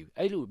ကျသေးဘူး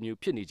အဲ့လို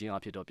မျိုးဖြစ်နေခြင်း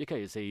အဖြစ်တော့ပြစ်ခတ်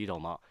ရစေး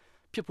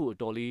တောင်မှဖြစ်ဖို့အ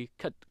တော်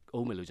လေးခက်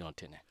အောင်မယ်လို့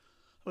ကျွန်တော်ထင်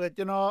တယ်ဟုတ်ကဲ့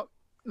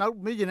ကျွန်တော်နောက်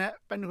မေးချင်တဲ့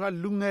ပန်က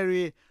လူ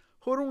ငယ်တွေ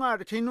ဟိုတုန်း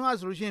ကတစ်ချိန်တုန်း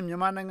ကဆိုလို့ရှိရင်မြန်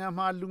မာ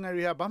နိုင်ငံမှာလူ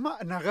ငယ်တွေ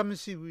ကဘာမှအနာဂတ်မ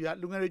ရှိဘူး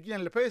လူငယ်တွေကြည့်ရ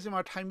င်လက်ဖက်အစင်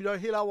မှာထိုင်ပြီးတော့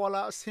ဟေလာဝါ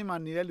လာအဆင်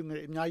မှာနေတဲ့လူ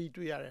ငယ်တွေ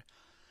အများကြီးတွေ့ရ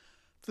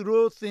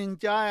တယ်သူတို့သင်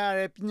ကြား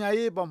ရတဲ့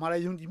ပညာရေးပေါ်မှာလ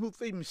ည်းယုံကြည်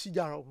မှုသိမ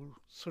ရှိကြတော့ဘူး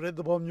ဆိုတဲ့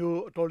သဘော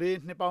မျိုးအတော်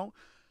လေးနှစ်ပေါ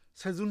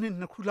င်းဆယ်စုနှစ်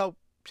နှစ်ခု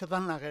လောက်ဖြတ်သ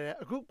န်းလာခဲ့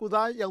တယ်အခု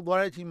ကိုသား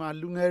ရောက်သွားတဲ့အချိန်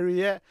မှာလူငယ်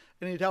တွေရဲ့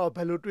အနေအထားကို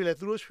ဘယ်လိုတွေ့လဲ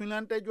သူတို့ရွှင်လ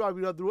န်းတက်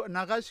ကြွပြီးတော့သူတို့အ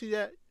နာဂတ်ရှိ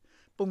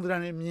တဲ့ပုံစံ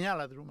တွေမြင်ရ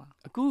လားသူတို့မှာ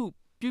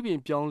အခုပြုပြင်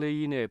ပြော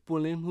င်းလဲရေး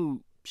နဲ့ပွင့်လင်း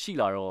မှုရှိ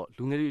လာတော့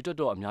လူငယ်တွေ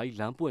အတွက်တော့အများကြီး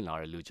လမ်းပွ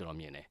င့်လာတယ်လို့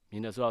ကျွန်တော်မြင်တ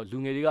ယ်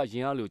ဆိုတော့လူငယ်တွေက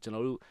ရင်အားလို့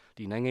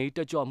ကျွန်တော်တို့ဒီနိုင်ငံရေးတ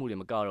က်ကြွမှု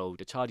တွေမကတော့ဘူး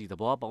တခြားဒီသ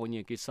ဘောပေါ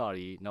င်းခြင်းကိစ္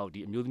စတွေ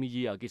နောက်ဒီအမျိုးသ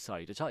မီးရေးရာကိစ္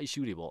စတွေတခြား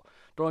issue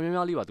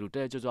တွေပေါ့တော်တော်များများလေးပါသူတို့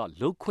တက်ကြွ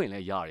လှုပ်ခွင့်လဲ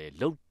ရတယ်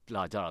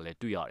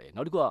လှုပ်လာကြတာလဲတွေ့ရ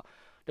တယ်နောက်တစ်ခုက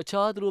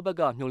တခြားသူတို့ဘက်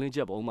ကမျှော်လ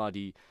င့်ချက်ပေါ့ဥမာ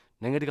ဒီ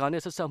နိုင်ငံတကာ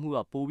နဲ့ဆက်ဆက်မှု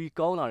ကပိုပြီး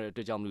ကောင်းလာတဲ့အ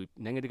တွက်ကြောင့်မလို့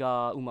နိုင်ငံတ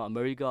ကာဥမာအ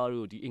မေရိ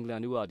ကတို့ဒီအင်္ဂ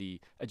လန်တို့ကဒီ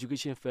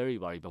education fair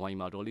တွေဘာတွေ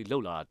ဗမာပြည်မှာတော်လေးလှု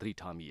ပ်လာတာ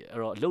သတိထားမိတယ်အဲ့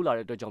တော့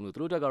လှုပ်လာတဲ့အတွက်ကြောင့်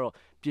မလို့သူတို့တက်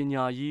ကတော့ပ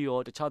ညာ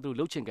ရေးရော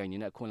တခြားသူတို့လှုပ်ချင်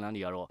ကိုင်နေတဲ့အခွင့်အလ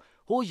မ်းတွေ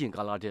ကတော့ဟိုးရင်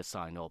ကာလာ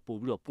တဲ့ဆိုင်တော့ပို့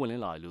ပြီးတော့ပွင့်လ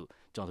င်းလာတယ်လို့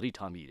ကျွန်တော်သတိ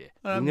ထားမိတယ်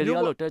လူငယ်တွေ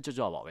ကတော့တက်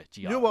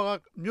ကြွပါပဲကြည်ရ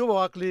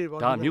မျိုးပေါ်ကကလေး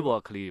တွေပေါ့ဒါမျိုးပေါ်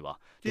ကကလေးတွေပါ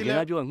ဒီ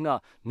ကနေ့ပြောရင်ခုန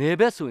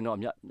နယ်ဘက်ဆိုရင်တော့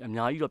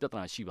အများကြီးတော့ပြဿ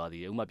နာ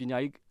ရှိပါသေးတယ်ဥမာ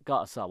ပညာရေး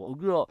ကအစပေါ့အ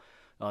ခုတော့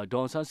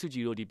ဒေါန်ဆ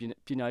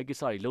န်းစုကြည်တို့ဒီပညာ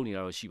ရေးကိစ္စ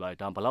တွေလုပ်နေတာတော့ရှိပါ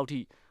တယ်ဒါဘယ်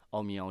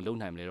လောက်ထိအောင်မြင်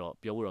အောင်လုပ်နိုင်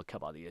မလဲတော့ပြောဖို့တော့ခက်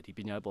ပါသေးတယ်ဒီ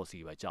ပညာရေး policy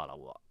ပဲ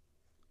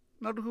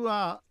ကြာလာဖို့နောက်တစ်ခုက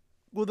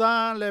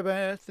ကိုသားလည်းပဲ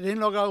သတ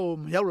င်းလောကကို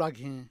မရောက်လာ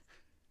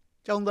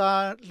ခင်ကျောင်း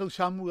သားလှုပ်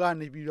ရှားမှုက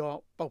နေပြီးတော့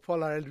ပေါက်ဖွာ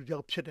လာတဲ့လူတစ်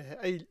ယောက်ဖြစ်တယ်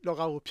အဲ့ဒီလော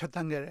ကကိုဖြတ်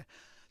သန်းခဲ့တယ်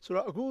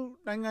ဆိုတော့အခု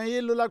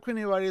နိုင်ငံရေးလွတ်လပ်ခွင့်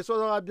တွေပါတယ်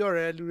စောစောကပြောတ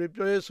ယ်လူ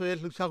တွေပြောရဲဆိုရဲ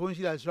လှုပ်ရှားခွင့်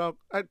ရှိလာဆိုတော့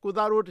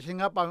ကိုသားတို့တစ်ချိန်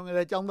ကပါဝင်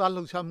ခဲ့တဲ့ကျောင်းသား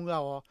လှုပ်ရှားမှု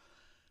ကရော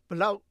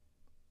ဘယ်လောက်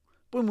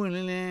ပွင့်ပွင့်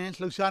လင်းလင်း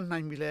လှုပ်ရှားနို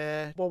င်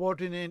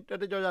ပြီလဲပေါ်ပေါ်တင်တင်တက်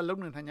တက်ကြွ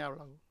ကြွလုပ်နေထိုင်ကြ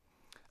ရလား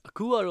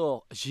အခုကတော့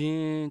အရ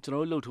င်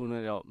ကျွန်တော်တို့လှုပ်ထုံးနေ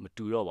တော့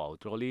မတူတော့ပါဘူး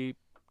တော်တော်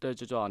လေးတက်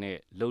ကြွကြွ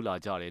နဲ့လှုပ်လာ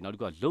ကြတယ်နောက်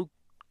တစ်ခုက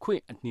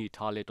လှုပ်ခွင့်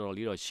အနေထားလဲတော်တော်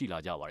လေးတော့ရှိလာ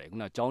ကြပါ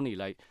တယ်ခုနကျော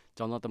င်းနေလိုက်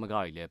ကျောင်းသားသမဂ္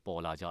ဂတွေလည်း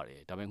ပေါ်လာကြ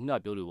တယ်ဒါပေမဲ့ခု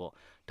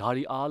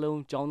နပြောလို့ပေါ့ဒါတွေ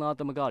အားလုံးကျောင်း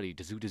သားသမဂ္ဂ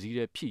တွေတစုတစ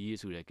ည်းတဲ့ဖြစ်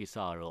ရေးဆိုတဲ့ကိစ္စ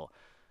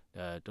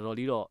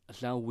ကတော့တော်တော်လေးတော့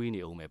အလှမ်း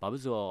ဝေးနေအောင်ပဲဘာဖြစ်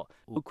လို့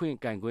ဆိုတော့ခွင့်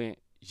ကင်ခွင့်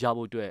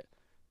ရဖို့အတွက်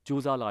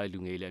စူးစမ်းလာတဲ့လူ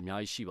ငယ်တွေလည်း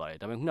အများကြီးရှိပါ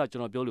တယ်ဒါပေမဲ့ခုနကျွ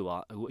န်တော်ပြောလို့ပါ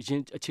အခုအ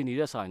ရင်အခြေအနေ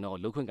တဲ့ဆိုင်တော့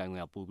လှုပ်ခွင့်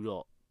ကင်ခွင့်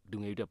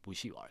ကပို့ပြီးတော့လူငယ်တွေအတွက်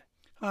ပိုရှိပါ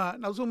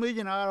တယ်နောက်ဆုံး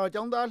မေးချင်တာကတော့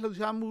ကျောင်းသား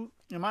လှုပ်ရှားမှု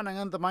မြန်မာ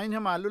နိုင်ငံသမိုင်းထဲ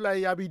မှာလွတ်လပ်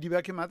ရပြီးဒီဘ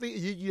က်ခေတ်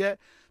မှာသိအရေးကြီးတဲ့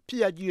ဖြစ်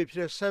ရကြီးတွေဖြစ်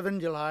တဲ့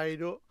7 July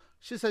တို့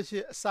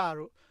88အစ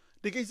တို့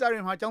ဒီကိစ္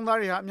စတွေမှာကျောင်း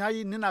သားတွေဟာ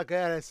အများကြီးနစ်နာ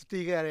ခဲ့ရတယ်စ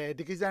တေးခဲ့ရတယ်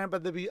ဒီကိစ္စနဲ့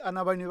ပတ်သက်ပြီးအာ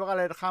ဏာပိုင်တွေဘက်က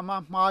လည်း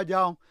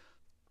တစ်ခါမှမှားကြောင်း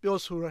ပြော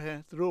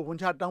ဆိုရဲသူတို့ဝန်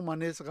ချတောင်း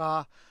ပန်တဲ့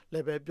စကား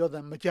လည်းပဲပြော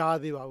တယ်မကြား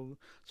သေးပါဘူး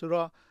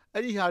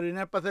ဆိုတော့အဲ့ဒီဟာ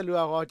တွေနဲ့ပတ်သက်လို့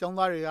ကတော့ကျောင်း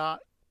သားတွေ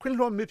ကခွင့်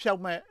လွှတ်မဖြော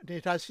က်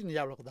မဲ့ဒေတာရှိနေ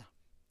ရလို့ကွာ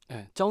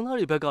ကျောင်းသား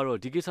တွေဘက်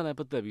ကတော့ဒီကိစ္စ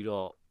နဲ့ပတ်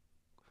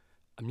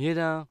သက်ပြီးတော့အ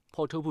မြဲတ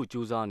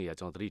မ်းဖော်ထုတ်ဖို့ကြိုး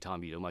စားနေတာကျွန်တော်သတိထား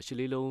မိတယ်။ဥပမာရှစ်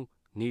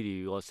လေးလုံးနေ့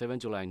တွေရော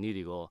7 July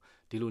နေ့တွေ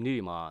ရောဒီလို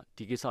နေ့တွေ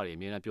မှာဒီကိစ္စတွေအ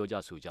မြဲတ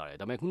မ်းပြောကြဆိုကြတယ်။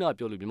ဒါပေမဲ့ခုန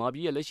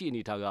ကပြောလို့မြန်မာပြည်ရဲ့လက်ရှိ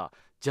အနေအထားက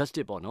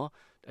justice ပေါ့နော်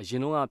။အရင်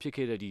တော့ဖြစ်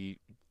ခဲ့တဲ့ဒီ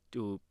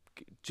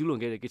ကျူးလွန်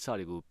ခဲ့တဲ့ကိစ္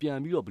စတွေ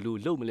ကိုပြန်ပြီးတော့ဘယ်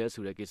လိုလုပ်မလဲ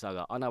ဆိုတဲ့ကိစ္စက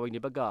အာဏာပိုင်တွေ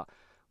ဘက်က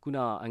ခု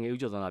နအ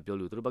ငယ်ဦးကျော်စံ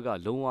ကပြောလို့သူတို့ဘက်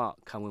ကလုံးဝ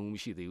ခံဝင်မှု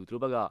မရှိသေးဘူး။သူ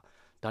တို့ဘက်က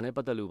ဒါနဲ့ပ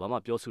တ်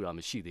သက်လို့ဘာမှပြောဆိုတာ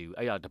မရှိသေးဘူး။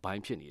အဲ့ဒါတ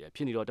ပိုင်းဖြစ်နေတယ်။ဖြ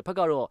စ်နေတော့တစ်ဖက်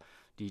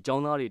ကတော့ဒီចော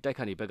င်းသားတွေတိုက်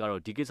ခတ်နေဘက်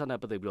ကတော့ဒီကိစ္စ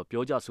နဲ့ပတ်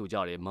သက်ပြီးတော့ပြောကြဆိုကြ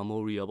တယ်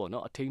memorial ပေါ့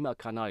နော်အထိမ်း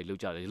အမှတ်ခမ်းနား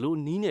တွေလုပ်ကြတယ်ဒီ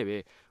လိုနီးနေပဲ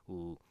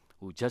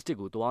ဟို justice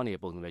ကိုတွားနေတဲ့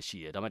ပုံစံပဲရှိ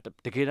တယ်ဒါပေမဲ့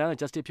တကယ်တမ်း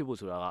justice ဖြစ်ဖို့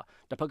ဆိုတာက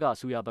တစ်ဖက်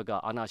ကဆူရဘက်က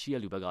အာဏာ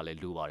ရှိတဲ့လူဘက်ကလည်း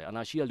လိုပါတယ်အာ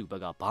ဏာရှိတဲ့လူ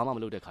ဘက်ကဘာမှ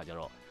မလုပ်တဲ့ခါကျ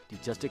တော့ဒီ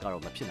justice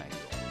ကတော့မဖြစ်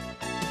နိုင်ဘူး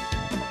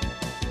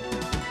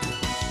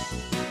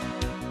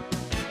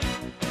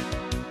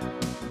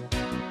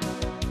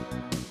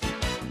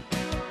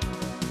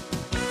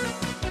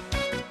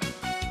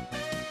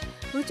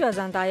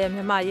ကျော်စံသား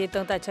ရဲ့မြန်မာရေး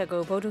သုံး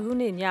သပ်ချက်ကိုဗုဒ္ဓဟူး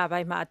နေ့ည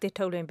ပိုင်းမှာအ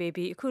သစ်ထုတ်လွှင့်ပေး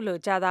ပြီးအခုလို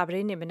ကြာသ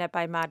ပတေးနေ့မ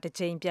နက်ပိုင်းမှာ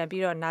တစ်ချိန်ပြန်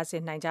ပြီးတော့နားဆ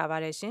င်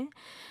နိုင်ကြပါတယ်ရှင်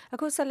။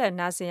အခုဆက်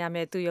လက်နားဆင်ရ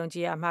မယ့်သူ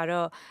ယုံကြည်ရ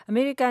မှာတော့အ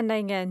မေရိ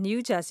ကန်နိုင်ငံ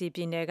နယူး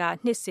ဂျာစီပြည်နယ်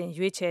ကနှစ်စဉ်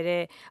ရွေးချယ်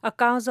တဲ့အ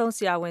ကောင်းဆုံး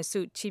ဆရာဝန်ဆု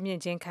ချီးမြှင့်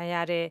ခြ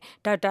င်းခံရ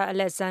တဲ့ဒေါက်တာ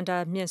အလက်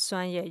ဇန်ဒါမြင့်စွ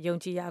မ်းရဲ့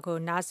ယုံကြည်ရာကို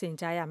နားဆင်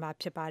ကြရမှာ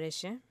ဖြစ်ပါ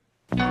တယ်ရှင်။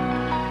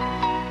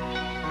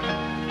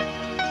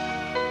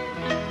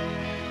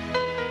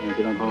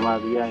ကျွန်တော်ဗမာ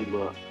ပြည်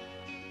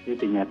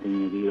ရဲ့ပေါ့ဒီပညာ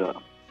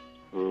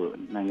သင်ယူပြီးတော့ဟို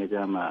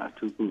နိုင်ငံခြားမှာ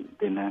အထူးကု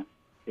တင်တ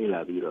န်းလေ့လာ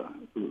ပြီးတော့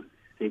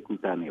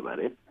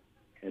အခုစေကူတာနေပါတယ်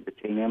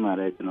တစ်ချိန်ထဲ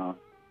မှာလည်းကျွန်တော်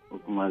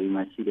ဟိုဗမာပြည်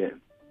မှာရှိ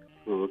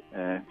တဲ့ဟို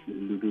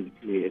လူ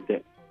တွေလေးအတ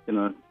က်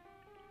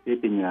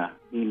ကျွန်တော်ဒီပညာ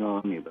ပြီး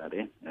တော့နေပါ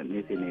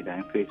တယ်နေ့စဉ်နေ့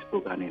တိုင်း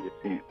Facebook ကနေတစ်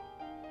ဆင့်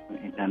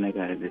internet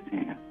ကနေတစ်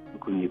ဆင့်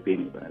အခုနေပေး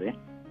နေပါတယ်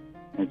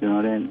ကျွန်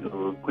တော်လည်း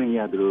ခွင့်ရ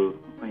သလို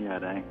ခွင့်ရ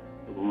တိုင်း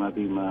ဗမာ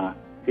ပြည်မှာ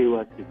စေ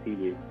ဝါစစ်စီ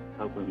တွေ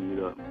ထောက်ပံ့ပြီး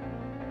တော့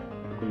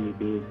အခုဒီ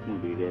ပေးမှု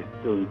တွေလည်း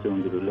ကြုံ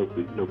သူလုပ်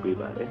ပေး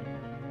ပါတယ်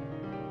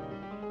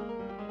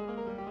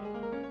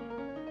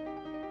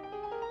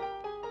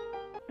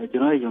ကျွ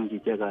န်တော်ယုံကြ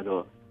ည်ချက်က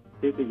တော့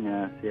စိတ်ပညာ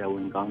ဆရာဝ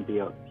န်ကောင်းတစ်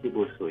ယောက်ဖြစ်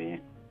ဖို့ဆိုရင်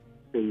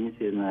စိတ်ရင်း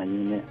စေတနာရ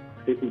င်းနဲ့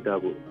စိတ်ကူတာ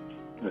ဖို့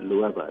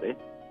လိုအပ်ပါတယ်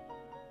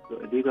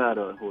အဓိက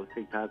တော့စိ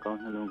တ်ထားကောင်း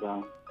နှလုံးကော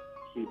င်း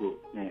ရှိဖို့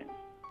နဲ့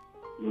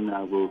လူနာ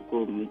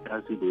ကိုမိ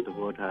သားစုတွေသ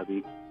ဘောထား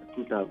ပြီး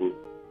ကုသဖို့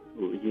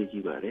အရေး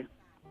ကြီးပါတယ်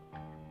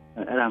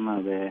အဲ့ဒါမှ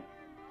ပဲ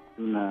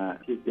လူနာ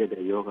ဖြစ်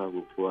တဲ့ယောဂ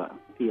ကို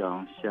သိအော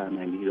င်ရှာ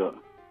နိုင်ပြီးတော့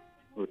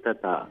သက်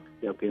သာ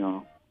ရောက်ပြီးအောင်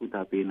ကုသ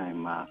ပေးနိုင်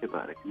မှာဖြစ်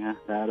ပါတယ်ခင်ဗျာ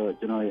ဒါကတော့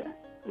ကျွန်တော်ရဲ့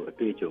အ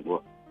တွေ့အကြုံ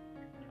ပေါ့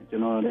ကျွ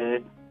န်တော်လည်း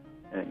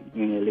င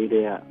ယ်ငယ်လေးတ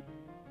ည်းက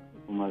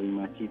ဘုမာဘီ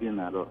မှာကြီးပြင်း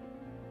လာတော့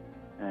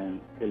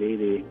က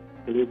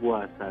လေး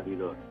ဘွားစားပြီး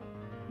တော့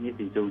မြစ်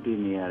စီကြုံတွေ့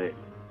နေရတဲ့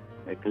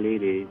ကလေး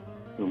တွေ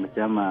မကျ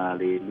မ်းမာ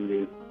လေးလူ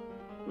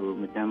တွေ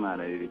မကျမ်းမာ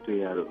လေးတွေ့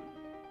ရတော့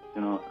ကျွ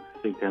န်တော်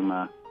စိတ်ထဲမှာ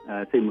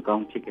စိတ်မကော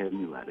င်းဖြစ်ခဲ့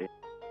မိပါတယ်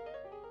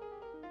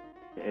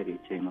အဲ့ဒီ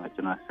အချိန်မှာ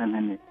ကျွန်တော်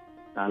12နှစ်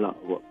သားလောက်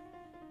ပေါ့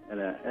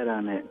အဲ့ဒါ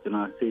နဲ့ကျွန်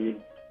တော်စိတ်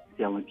ဆ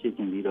ရာဝန်ဖြစ်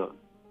ကျင်ပြီးတော့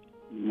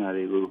ဒီညာ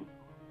တွေကို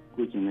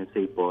ကုကျင်တဲ့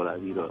စိတ်ပေါ်လာ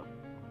ပြီးတော့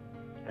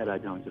အဲ့ဒါ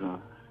ကြောင့်ကျွန်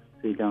တော်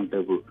စိတ်ကြောင့်တ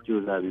က်ဖို့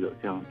ကြိုးစားပြီးတော့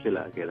ဆရာဝန်ဖြစ်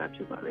လာခဲ့တာဖြ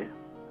စ်ပါတယ်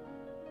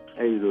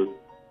အဲ့ဒီလို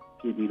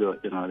ဖြစ်ပြီးတော့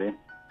ကျွန်တော်လည်း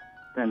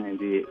တန်နေ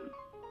ပြီး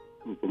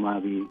ဗမာ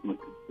ပြည်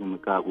မ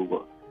ကဘူး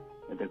ပေါ့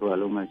တကွာ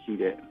လုံးမှရှိ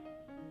တဲ့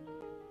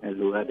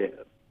လိုအပ်တဲ့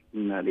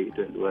ညီမလေးအ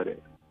တွက်လိုအပ်တဲ့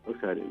ဥစ္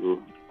စာတွေကို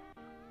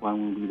ဝိုင်း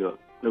ဝန်းပြီးတော့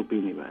လုပ်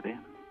ပေးနေပါတယ်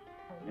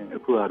အ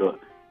ခုကတော့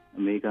အ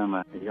မေရိကန်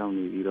မှာရောက်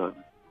နေပြီးတော့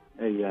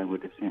အဲ့ဒီအကို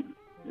တစ်ဆင့်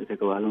တ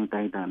ကွာလုံး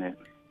တိုင်းတာနဲ့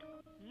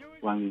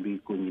ဝိုင်းပြီး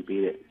ကူညီ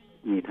ပေးတဲ့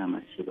အနေထားမှာ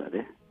ရှိပါတ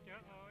ယ်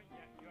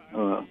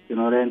ကျွန်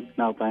တော်လည်း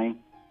နောက်ပိုင်း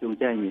ကြုံ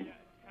ကြရင်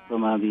ဗ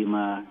မာပြည်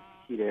မှာ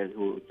ရှိတဲ့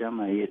ကျန်း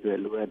မာရေးအတွက်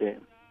လိုအပ်တဲ့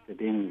သ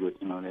တင်းတွေကို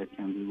ကျွန်တော်လည်းဖြ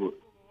န့်ပြီးဖို့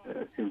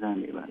စဉ်းစား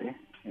နေပါတယ်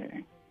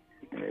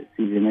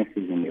စီစဉ်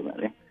နေပါ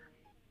တယ်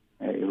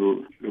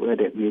လိုအပ်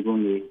တဲ့မိကု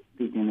န်းတွေ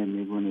သိကျင်တဲ့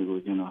မိကုန်းတွေကို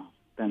ကျွန်တော်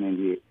တန်နိုင်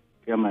ပြီး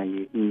ကျန်းမာ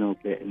ရေးနှုတ်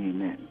တဲ့အနေ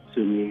နဲ့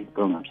ဆွေးနွေး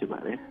ကောင်းမှာဖြစ်ပါ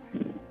တယ်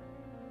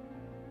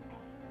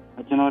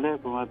ကျွန်တော်လည်း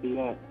ဗမာပြည်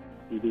က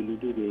ဒီလူ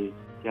တွေ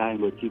ကြားရင်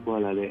ကိုကြီး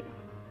ပွားလာတဲ့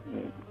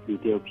ဒီ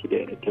တယောက်ဖြစ်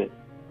တဲ့အတွက်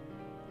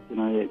ကျွန်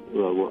တော်ရဲ့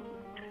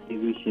ဒီ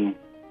ဝိရှင်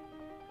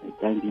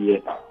တိုင်းပြည်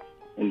ရဲ့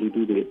လူ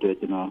တွေအတွက်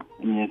ကျွန်တော်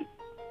အမြဲ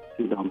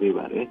စုဆောင်ပေး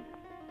ပါတယ်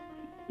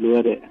လိုရ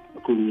တဲ့အ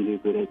ကူအညီတွေ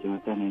ကိုလည်းကျွန်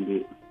တော်တန်နိုင်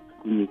ပြီး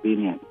ကူညီပေး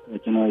နေ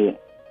ကျွန်တော်ရဲ့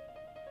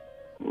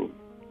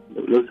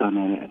လှုပ်ဆောင်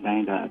နေတဲ့အတို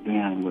င်းအတွ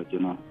င်းအရကိုကျွ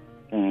န်တော်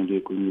တန်နိုင်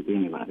ပြီးကူညီပေး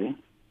နေပါတယ်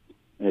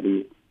အဲ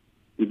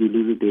ဒီ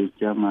လူတွေ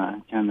ကြားမှာ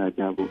ချမ်းသာ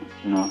ကြဖို့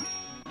ကျွန်တော်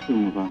စုံ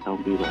ပေါင်းတော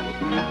င်းပေးပါတယ်ခ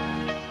င်ဗျာ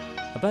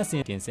အပတ်စ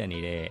ဉ်တင်ဆက်နေ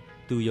တဲ့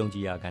သူယုံကြ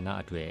ည်ရာကဏ္ဍ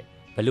အတွက်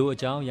ဘလို့အ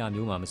ကြောင်းအရာ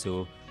မျိုးမှမဆို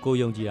ကို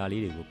ယုံကြည်ရာ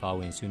လေးတွေကိုပါဝ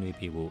င်ဆွေးနွေး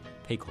ပေးဖို့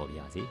ဖိတ်ခေါ်ပါရ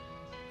စေ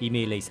။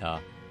 email လိပ်စာ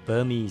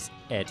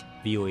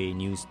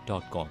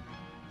burmese@voanews.com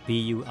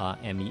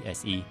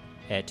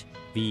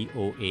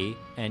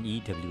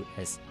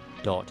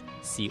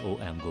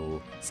burmese@voanews.com ကို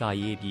စာ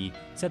ရေးပြီး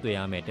ဆက်သွယ်ရ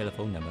မယ့်တယ်လီ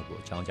ဖုန်းနံပါတ်ကို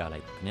အကြောင်းကြားလို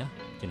က်ပါခင်ဗျာ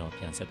ကျွန်တော်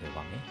ပြန်ဆက်သွယ်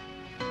ပါမယ်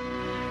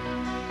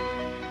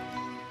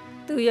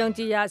သူယုံ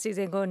ကြည်ရာအစီအစ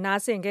ဉ်ကိုနား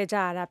ဆင်ခဲ့ကြ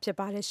ရတာဖြစ်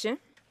ပါတယ်ရှင်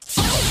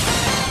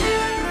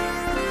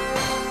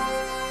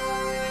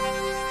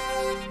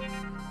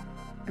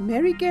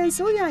American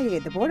ဆိုရရဲ့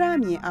သဘောထား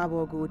အမြင်အာ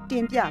ဘော်ကိုတ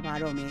င်ပြပါ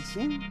တော့မယ်ရှ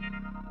င်။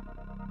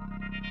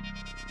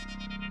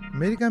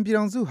 American ပြည်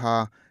ထောင်စုဟာ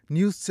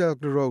New Silk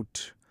Road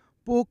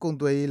ပိုးကုန်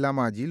သွယ်ရေးလမ်း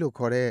မကြီးလို့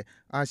ခေါ်တဲ့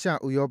အာရှ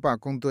ဥရောပ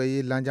ကုန်သွယ်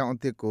ရေးလမ်းကြောင်းအ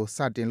သစ်ကိုစ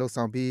တင်လှုပ်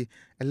ဆောင်ပြီး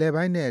အလယ်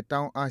ပိုင်းနဲ့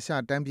တောင်အာရှ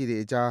တိုင်းပြည်တွေ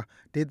အကြား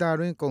ဒေသ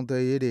တွင်းကုန်သွ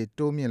ယ်ရေးတွေ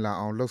တိုးမြင့်လာ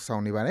အောင်လှုပ်ဆော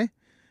င်နေပါတယ်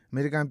။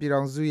 American ပြည်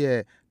ထောင်စုရဲ့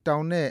တော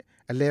င်နဲ့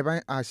အလယ်ပို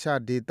င်းအာရှ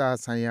ဒေသ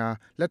ဆိုင်ရာ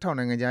လက်ထောက်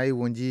နိုင်ငံခြားရေး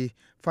ဝန်ကြီး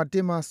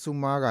Fatima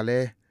Sumar ကလ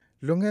ည်း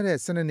လွန်ခဲ့တဲ့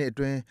12နှစ်အ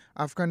တွင်း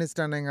အာဖဂန်နစ္စတ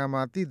န်နိုင်ငံ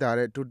မှာသိသာ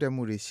တဲ့တိုးတက်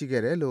မှုတွေရှိ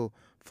ခဲ့တယ်လို့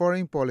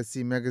Foreign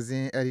Policy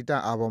Magazine အယ်ဒီတာ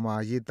အာဘော်မှာ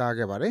ရေးသား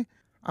ခဲ့ပါတယ်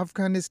။အာဖဂ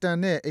န်နစ္စတန်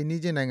နဲ့အိမ်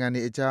နီးချင်းနိုင်ငံ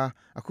တွေအကြား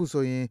အခု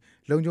ဆိုရင်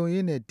လုံခြုံ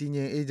ရေးနဲ့တည်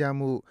ငြိမ်အေးချမ်း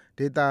မှု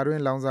ဒေသတွ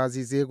င်းလောင်စာ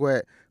ဆီဈေးကွက်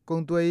ကု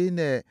န်သွယ်ရေး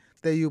နဲ့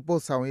သယ်ယူ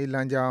ပို့ဆောင်ရေးလ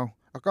မ်းကြောင်း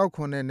အကောက်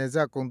ခွန်နဲ့နယ်စ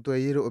ပ်ကုန်သွယ်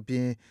ရေးတို့အပြ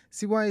င်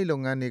စီးပွားရေးလု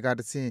ပ်ငန်းတွေက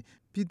တဆင့်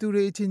ပြည်သူ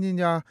တွေအချင်းချင်း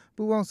ကြား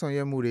ပူးပေါင်းဆောင်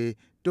ရွက်မှုတွေ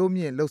တိုး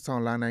မြင့်လှုပ်ဆော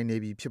င်လာနိုင်နေ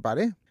ပြီဖြစ်ပါတ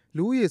ယ်။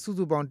လူဦးရေစု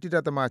စုပေါင်း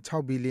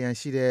 1.6 ဘီလီယံ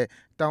ရှိတဲ့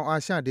တောင်အာ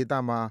ရှဒေသ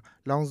မှာ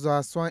လောင်စာ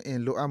စွမ်းအင်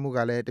လိုအပ်မှုက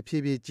လည်းတဖြ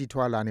ည်းဖြည်းကြီး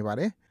ထွားလာနေပါ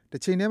တယ်။တ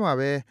ချိန်တည်းမှာ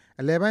ပဲ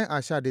အလယ်ပိုင်းအာ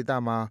ရှဒေသ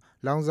မှာ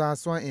လောင်စာ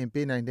စွမ်းအင်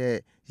ပေးနိုင်တဲ့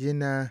ရေ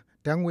နံ၊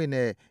ဓာတ်ငွေ့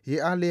နဲ့ရေ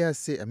အားလျှပ်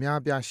စစ်အများ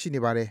အပြားရှိနေ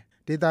ပါတယ်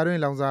။ဒေသတွ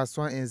င်းလောင်စာ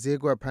စွမ်းအင်ဈေး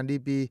ကွက်ဖန်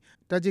တီးပြီး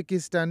တာဂျစ်က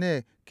စ္စတန်နဲ့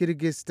ကီရ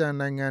ဂစ်စတန်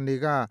နိုင်ငံတွေ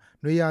က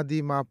နွေရာသီ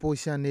မှာပို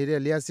လျှံနေ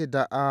တဲ့လျှပ်စစ်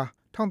ဓာတ်အား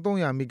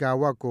1300 မီဂါ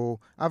ဝပ်ကို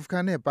အာဖဂ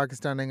န်နဲ့ပါကစ္စ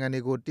တန်နိုင်ငံ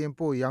တွေကိုတင်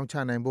ပို့ရောင်းချ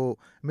နိုင်ဖို့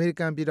အမေရိ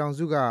ကန်ပြည်ထောင်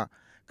စုက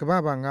ကမ္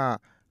ဘာ့ဘဏ်က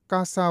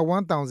CASA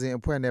 1000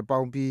 အဖွဲ့နဲ့ပေါ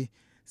င်းပြီး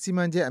စီ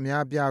မံချက်အ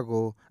များအပြား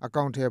ကိုအ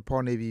ကောင်အထည်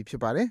ဖော်နေပြီဖြ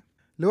စ်ပါတယ်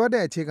။လိုအပ်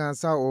တဲ့အခြေခံအ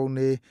ဆောက်အအုံ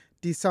တွေ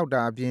တည်ဆောက်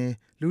တာအပြင်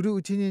လူထု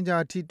အချင်းချင်း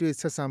ကြားထိတွေ့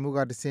ဆက်ဆံမှုက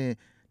တဆင့်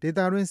ဒေသ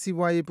တွင်းစီး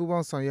ပွားရေးပူးပေါ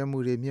င်းဆောင်ရွက်မှု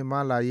တွေမြင့်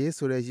မားလာရေး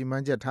ဆိုတဲ့ရည်မှ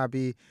န်းချက်ထား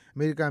ပြီးအ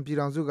မေရိကန်ပြည်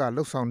ထောင်စုက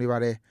လှုပ်ဆောင်နေပါ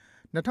တယ်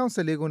။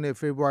2014ခုနှစ်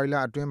ဖေဖော်ဝါရီလ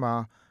အတွင်းမှာ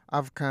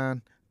အာဖဂန်၊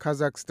ကာ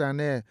ဇက်စတန်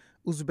နဲ့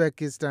ဥဇဘက်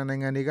ကစ္စတန်နို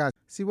င်ငံတွေက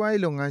စီးပွား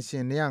ရေးလုပ်ငန်းရှ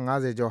င်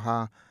250ကျော်ဟာ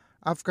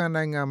အာဖဂန်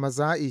နိုင်ငံ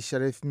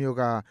Mazar-e-Sharif မြို့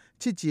က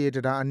ချစ်ကြည်ရေး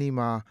တံတားအနီး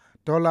မှာ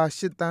ဒေါ်လာ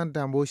8သန်းတ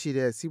န်ဖိုးရှိ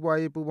တဲ့စီးပွား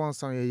ရေးပူးပေါင်း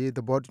ဆောင်ရွက်ရေးသ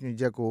ဘောတူညီ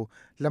ချက်ကို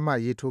လက်မှတ်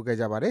ရေးထိုးခဲ့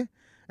ကြပါတယ်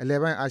။အလ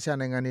ယ်ပိုင်းအာရှ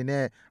နိုင်ငံတွေ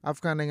နဲ့အာဖ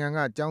ဂန်နိုင်ငံက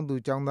ကျောင်းသူ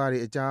ကျောင်းသားတွေ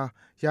အကြား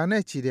ရာ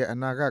နဲ့ချီတဲ့အ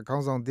နာဂတ်ခေါ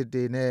င်းဆောင်သစ်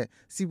တွေနဲ့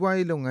စီးပွား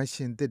ရေးလုပ်ငန်း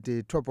ရှင်သစ်တွေ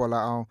ထွက်ပေါ်လာ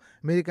အောင်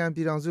အမေရိကန်ပြ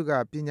ည်ထောင်စုက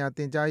ပညာသ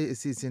င်ကြားရေးအ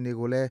စီအစဉ်တွေ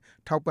ကိုလည်း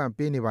ထောက်ပံ့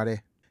ပေးနေပါတယ်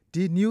။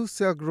ဒီ New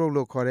Silk Road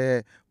လို့ခေါ်တဲ့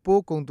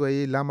ပိုးကုန်သွယ်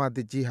ရေးလမ်းမသ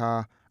စ်ကြီးဟာ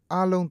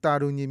အားလုံးသာ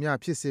တူညီမျှ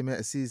ဖြစ်စေမယ့်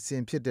အစီအစ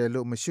ဉ်ဖြစ်တယ်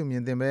လို့မရှုမြ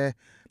င်သင့်ဘဲ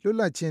လွတ်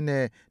လပ်ခြင်း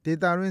နဲ့ဒေ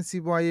သတွင်း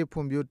စီးပွားရေး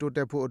ဖွံ့ဖြိုးတိုးတ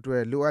က်ဖို့အတွ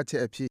က်လိုအပ်ချ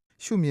က်အဖြစ်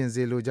ရှုမြင်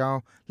စေလိုကြောင်း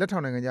လက်ထော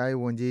က်နိုင်ငံခြားရေး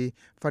ဝန်ကြီး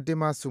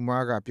Fatima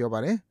Sumar ကပြောပါ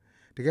တယ်။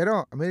တကယ်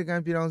တော့အမေရိက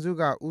န်ပြည်ထောင်စု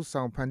ကဦး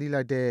ဆောင်ဖန်တီး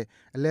လိုက်တဲ့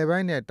အလယ်ပို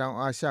င်းနဲ့တောင်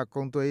အာရှ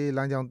ကုန်သွယ်ရေးလ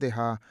မ်းကြောင်းသစ်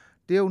ဟာ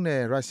တရုတ်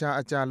နဲ့ရုရှား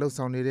အကြားလှုပ်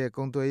ဆောင်နေတဲ့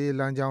ကုန်သွယ်ရေး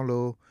လမ်းကြောင်း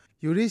လို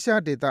ယူရေး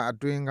ရှားဒေသအ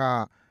တွင်းက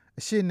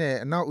အရှေ့နဲ့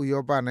အနောက်ဥ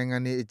ရောပနိုင်ငံ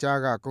တွေအကြား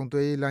ကကုန်သွ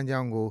ယ်ရေးလမ်းကြော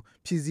င်းကို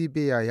ဖြည့်ဆည်း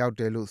ပေးရာရောက်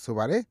တယ်လို့ဆို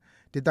ပါတယ်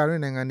။ဒေသတွ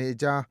င်းနိုင်ငံတွေအ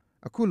ကြား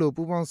အခုလို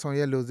ပူးပေါင်းဆောင်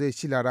ရွက်လိုစိတ်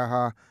ရှိလာတာ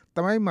ဟာသ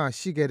မိုင်းမှာ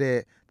ရှိခဲ့တဲ့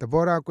သ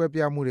ဘောထားကွဲ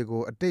ပြားမှုတွေ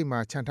ကိုအတိတ်မှာ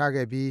ချန်ထား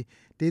ခဲ့ပြီး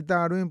ဒေသ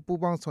တွင်းပူး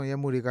ပေါင်းဆောင်ရွ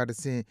က်မှုတွေကတ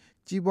ဆင့်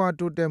ကြီးပွား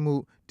တိုးတက်မှု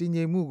တည်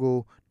ငြိမ်မှုကို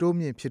တိုး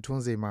မြင့်ဖြစ်ထွ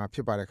န်းစေမှာဖြ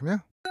စ်ပါတယ်ခင်ဗျာ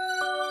။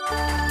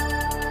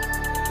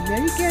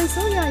 American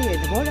ဆိုရရဲ့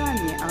သဘောထားအ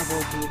မြင်အာ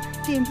ဘော်ကို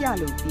တင်ပြ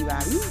လို့ပြီးပါ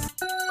ပြီ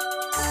။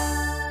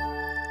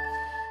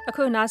အ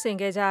ခုနားဆင်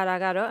ခဲ့ကြရတာ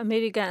ကတော့အမေ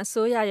ရိကန်အ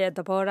စိုးရရဲ့သ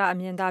ဘောထားအ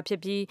မြင်သာဖြ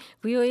စ်ပြီး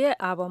VOA ရဲ့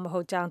အာဘော်မဟု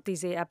တ်ကြောင်းသိ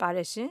စေအပ်ပါတ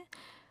ယ်ရှင်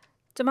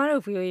။ကျမ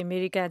တို့ VOA အမေ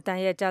ရိကန်အတန်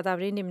ရဲ့ကြာသပ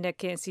တေးနေ့မနက်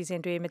ခင်းအစီအစ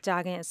ဉ်တွေမကြ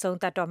ခင်အဆုံး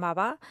သတ်တော့မှာ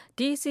ပါ။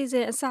ဒီအစီအစ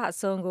ဉ်အစအ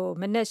ဆုံးကို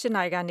မနက်၈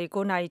နာရီကနေ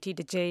9နာရီထိ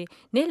တစ်ကြိမ်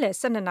နေ့လယ်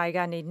12နာရီက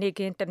နေနေ့ခ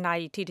င်း1နာ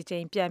ရီထိတစ်ကြိ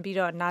မ်ပြန်ပြီး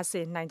တော့နားဆ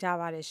င်နိုင်ကြ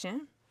ပါတယ်ရှင်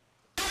။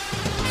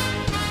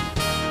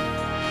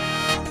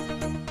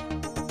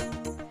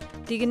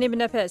ဒီကနေ့မ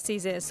နက်ဖက်အစီ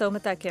အစဉ်အဆုံးမ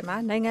သတ်ခင်မှာ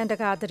နိုင်ငံတ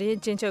ကာသတင်း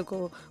ချင်းချုပ်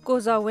ကိုကို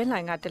ဇော်ဝင်း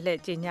လှိုင်ကတလှည့်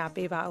ကြီးညာ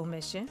ပေးပါဦးမ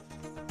ယ်ရှင်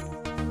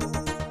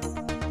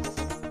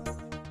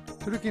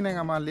တူရကီနိုင်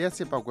ငံမှာလျှက်စ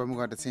စ်ပောက်ကွဲမှု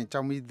ကတဆင့်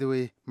ကြောင်မီး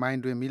သွေးမိုင်း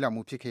တွင်မိလောင်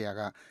မှုဖြစ်ခဲ့ရာ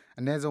က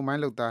အနည်းဆုံးမို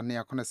င်းလုပ်သား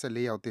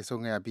284ယောက်သေ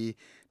ဆုံးခဲ့ရပြီး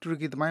တူရ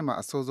ကီသမိုင်းမှာ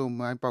အဆိုးဆုံး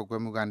မိုင်းပောက်ကွဲ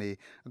မှုကနေ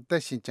အသ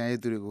က်ရှင်ကျန်ရည်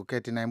သူတွေကိုက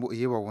ယ်တင်နိုင်မှုအ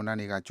ရေးပေါ်ဝန်ထမ်း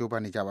တွေကကြိုးပ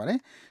မ်းနေကြပါတယ်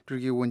။တူရ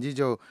ကီဝန်ကြီး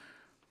ချုပ်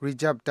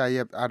Recep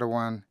Tayyip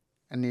Erdogan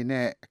အနေ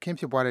နဲ့အခင်း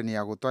ဖြစ်ပွားတဲ့နေ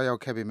ရာကိုတွားရော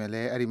က်ခဲ့ပေမဲ့လ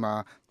ည်းအဲဒီမှာ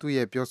သူ့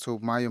ရဲ့ပြောဆို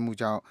မှားယွင်းမှု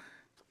ကြောင့်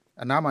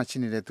အနားမှာရှိ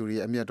နေတဲ့သူတွေ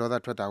အမျက်ဒေါသ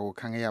ထွက်တာကို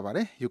ခံခဲ့ရပါတ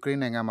ယ်။ယူကရိ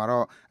န်းနိုင်ငံမှာ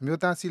တော့အမျိုး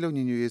သားစည်းလုံး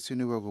ညီညွတ်ရေးဆွေး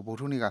နွေးပွဲကိုဗုဒ္ဓ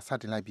ဟူးနေ့ကစ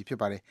တင်လိုက်ပြီဖြစ်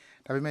ပါတယ်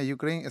။ဒါပေမဲ့ယူ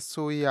ကရိန်းအ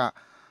စိုးရ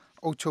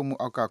အုပ်ချုပ်မှု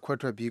အောက်ကခွဲ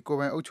ထွက်ပြီးကိုယ်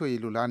ပိုင်အုပ်ချုပ်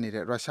ရေးလိုလားနေ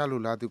တဲ့ရုရှားလို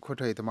လားသူခွဲ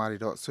ထွက်ရေးသမားတွေ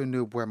တော့ဆွေး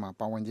နွေးပွဲမှာ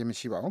ပါဝင်ခြင်းမ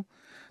ရှိပါဘူး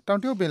။တောင်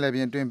တရုတ်ပင်လယ်ပြ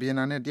င်အတွင်းဗီယက်န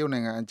မ်နဲ့တရုတ်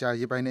နိုင်ငံအကြား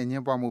ရေပိုင်နဲ့အငြ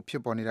င်းပွားမှုဖြ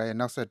စ်ပေါ်နေတာရဲ့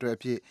နောက်ဆက်တွဲအ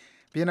ဖြစ်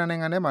ဗီယက်နမ်နို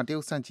င်ငံထဲမှာတရု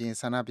တ်ဆန့်ကျင်ရေး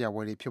ဆန္ဒပြ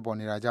ပွဲတွေဖြစ်ပေါ်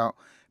နေတာကြောင့်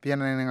ဗီယက်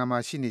နမ်နိုင်ငံမှာ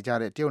ရှိနေကြ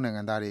တဲ့တရုတ်နိုင်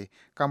ငံသားတွေ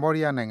ကမ္ဘော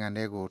ဒီးယားနိုင်ငံ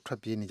ထဲကိုထွက်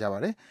ပြေးနေကြပါ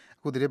တယ်။အ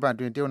ခုသတင်းပတ်အ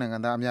တွင်းတရုတ်နိုင်ငံ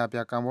သားအများအ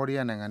ပြားကမ္ဘောဒီး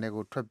ယားနိုင်ငံထဲ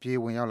ကိုထွက်ပြေး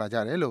ဝင်ရောက်လာကြ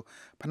တယ်လို့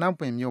ဖနွမ်း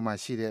ပင်မြို့မှာ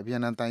ရှိတဲ့ဗီယ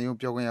က်နမ်တန်ယုံ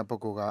ပြောခွင့်ရပု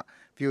ဂ္ဂိုလ်က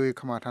VOA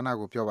ခမာဌာန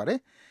ကိုပြောပါတယ်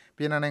။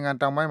ဗီယက်နမ်နိုင်ငံ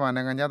တောင်ပိုင်းမှာ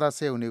နိုင်ငံသားစ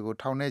က်ရုံတွေကို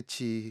ထောင်နဲ့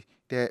ချီ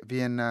တဲ့ဗီ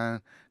ယက်နမ်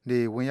တွေ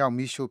ဝင်ရောက်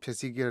မိရှို့ဖျက်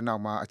ဆီးခဲ့တဲ့နော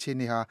က်မှာအခြေအ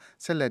နေဟာ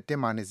ဆက်လက်တ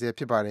င်းမာနေဆဲ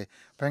ဖြစ်ပါတယ်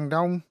။ Bang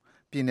Dong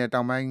ပြည်နယ်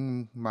တောင်ပိုင်း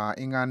မှာ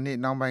အင်္ဂါနေ့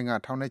နှောင်းပိုင်းက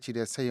ထောင်နဲ့ချီ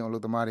တဲ့စက်ရုံအလု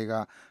ပ်သမားတွေက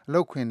အလု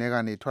ပ်ခွင်ထဲက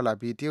နေထွက်လာ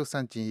ပြီးတရုတ်ဆ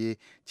န့်ကျင်ရေး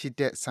ချီ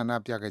တက်ဆန္ဒ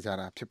ပြခဲ့ကြ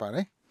တာဖြစ်ပါတ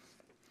ယ်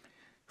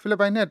။ဖိလစ်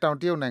ပိုင်နဲ့တောင်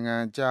တရုတ်နိုင်ငံ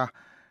အကြား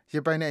ရေ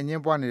ပိုင်နဲ့အငြ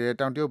င်းပွားနေတဲ့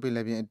တောင်တရုတ်ပင်လ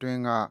ယ်ပြင်အတွင်း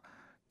က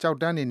ကြောက်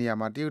တန်းနေရာ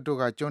မှာတရုတ်တို့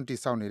ကကျွန်းတိ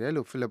ဆောက်နေတယ်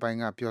လို့ဖိလစ်ပိုင်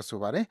ကပြောဆို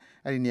ပါတယ်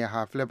။အဲဒီနေရာ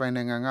ဟာဖိလစ်ပိုင်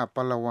နိုင်ငံက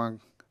ပါလဝမ်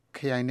ခ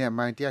ရိုင်နဲ့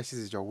မိုင်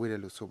180ကျော်ဝေးတ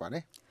ယ်လို့ဆိုပါတ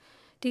ယ်။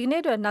ဒီက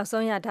နေ့အတွက်နောက်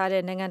ဆုံးရထား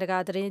တဲ့နိုင်ငံတကာ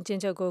သတင်းအချ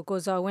င်းချုပ်ကိုကို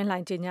ဇော်ဝင်းလှို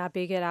င်ကြီးညာ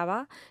ပေးခဲ့တာပါ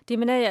ဒီ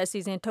မနေ့ရဲ့အစီ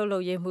အစဉ်ထုတ်လု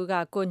ပ်ရေးမှူးက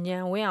ကိုညံ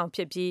ဝင်းအောင်ဖြ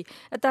စ်ပြီး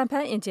အတန်ဖ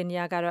န်အင်ဂျင်နီ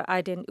ယာကတော့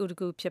Aiden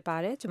Urgu ဖြစ်ပါ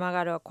တယ်ကျွန်မက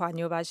တော့ခွာ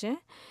ညိုပါရှင်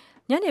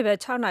ညနေပဲ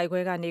6နာရီ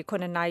ခွဲကနေ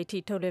9နာရီထိ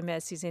ထုတ်လွှင့်မဲ့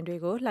အစီအစဉ်တွေ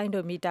ကိုလိုင်း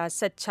ဒိုမီတာ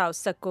16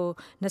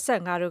 19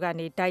 25တို့က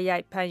နေတိုက်ရို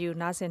က်ဖန်ယူ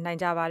နားဆင်နိုင်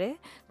ကြပါတယ်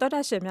သော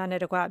တာရှင်များ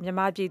နဲ့တကွမြန်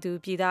မာပြည်သူ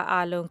ပြည်သား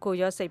အားလုံးကို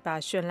ရောစိတ်ပါ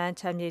ရှင်လန်း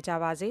ချမ်းမြေ့ကြ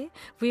ပါစေ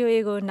VOA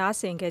ကိုနား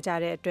ဆင်ခဲ့ကြ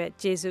တဲ့အတွက်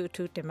ကျေးဇူးအ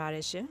ထူးတင်ပါတ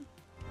ယ်ရှင်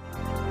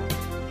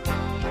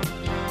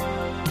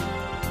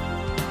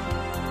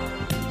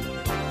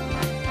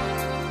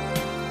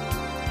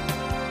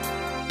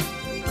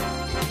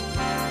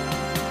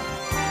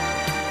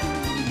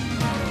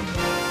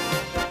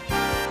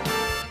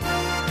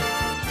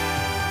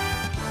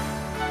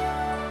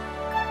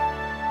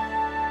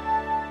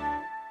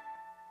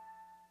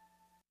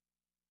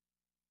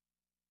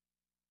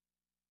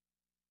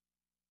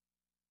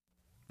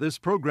This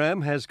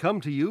program has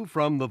come to you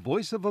from the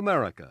Voice of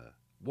America,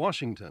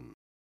 Washington.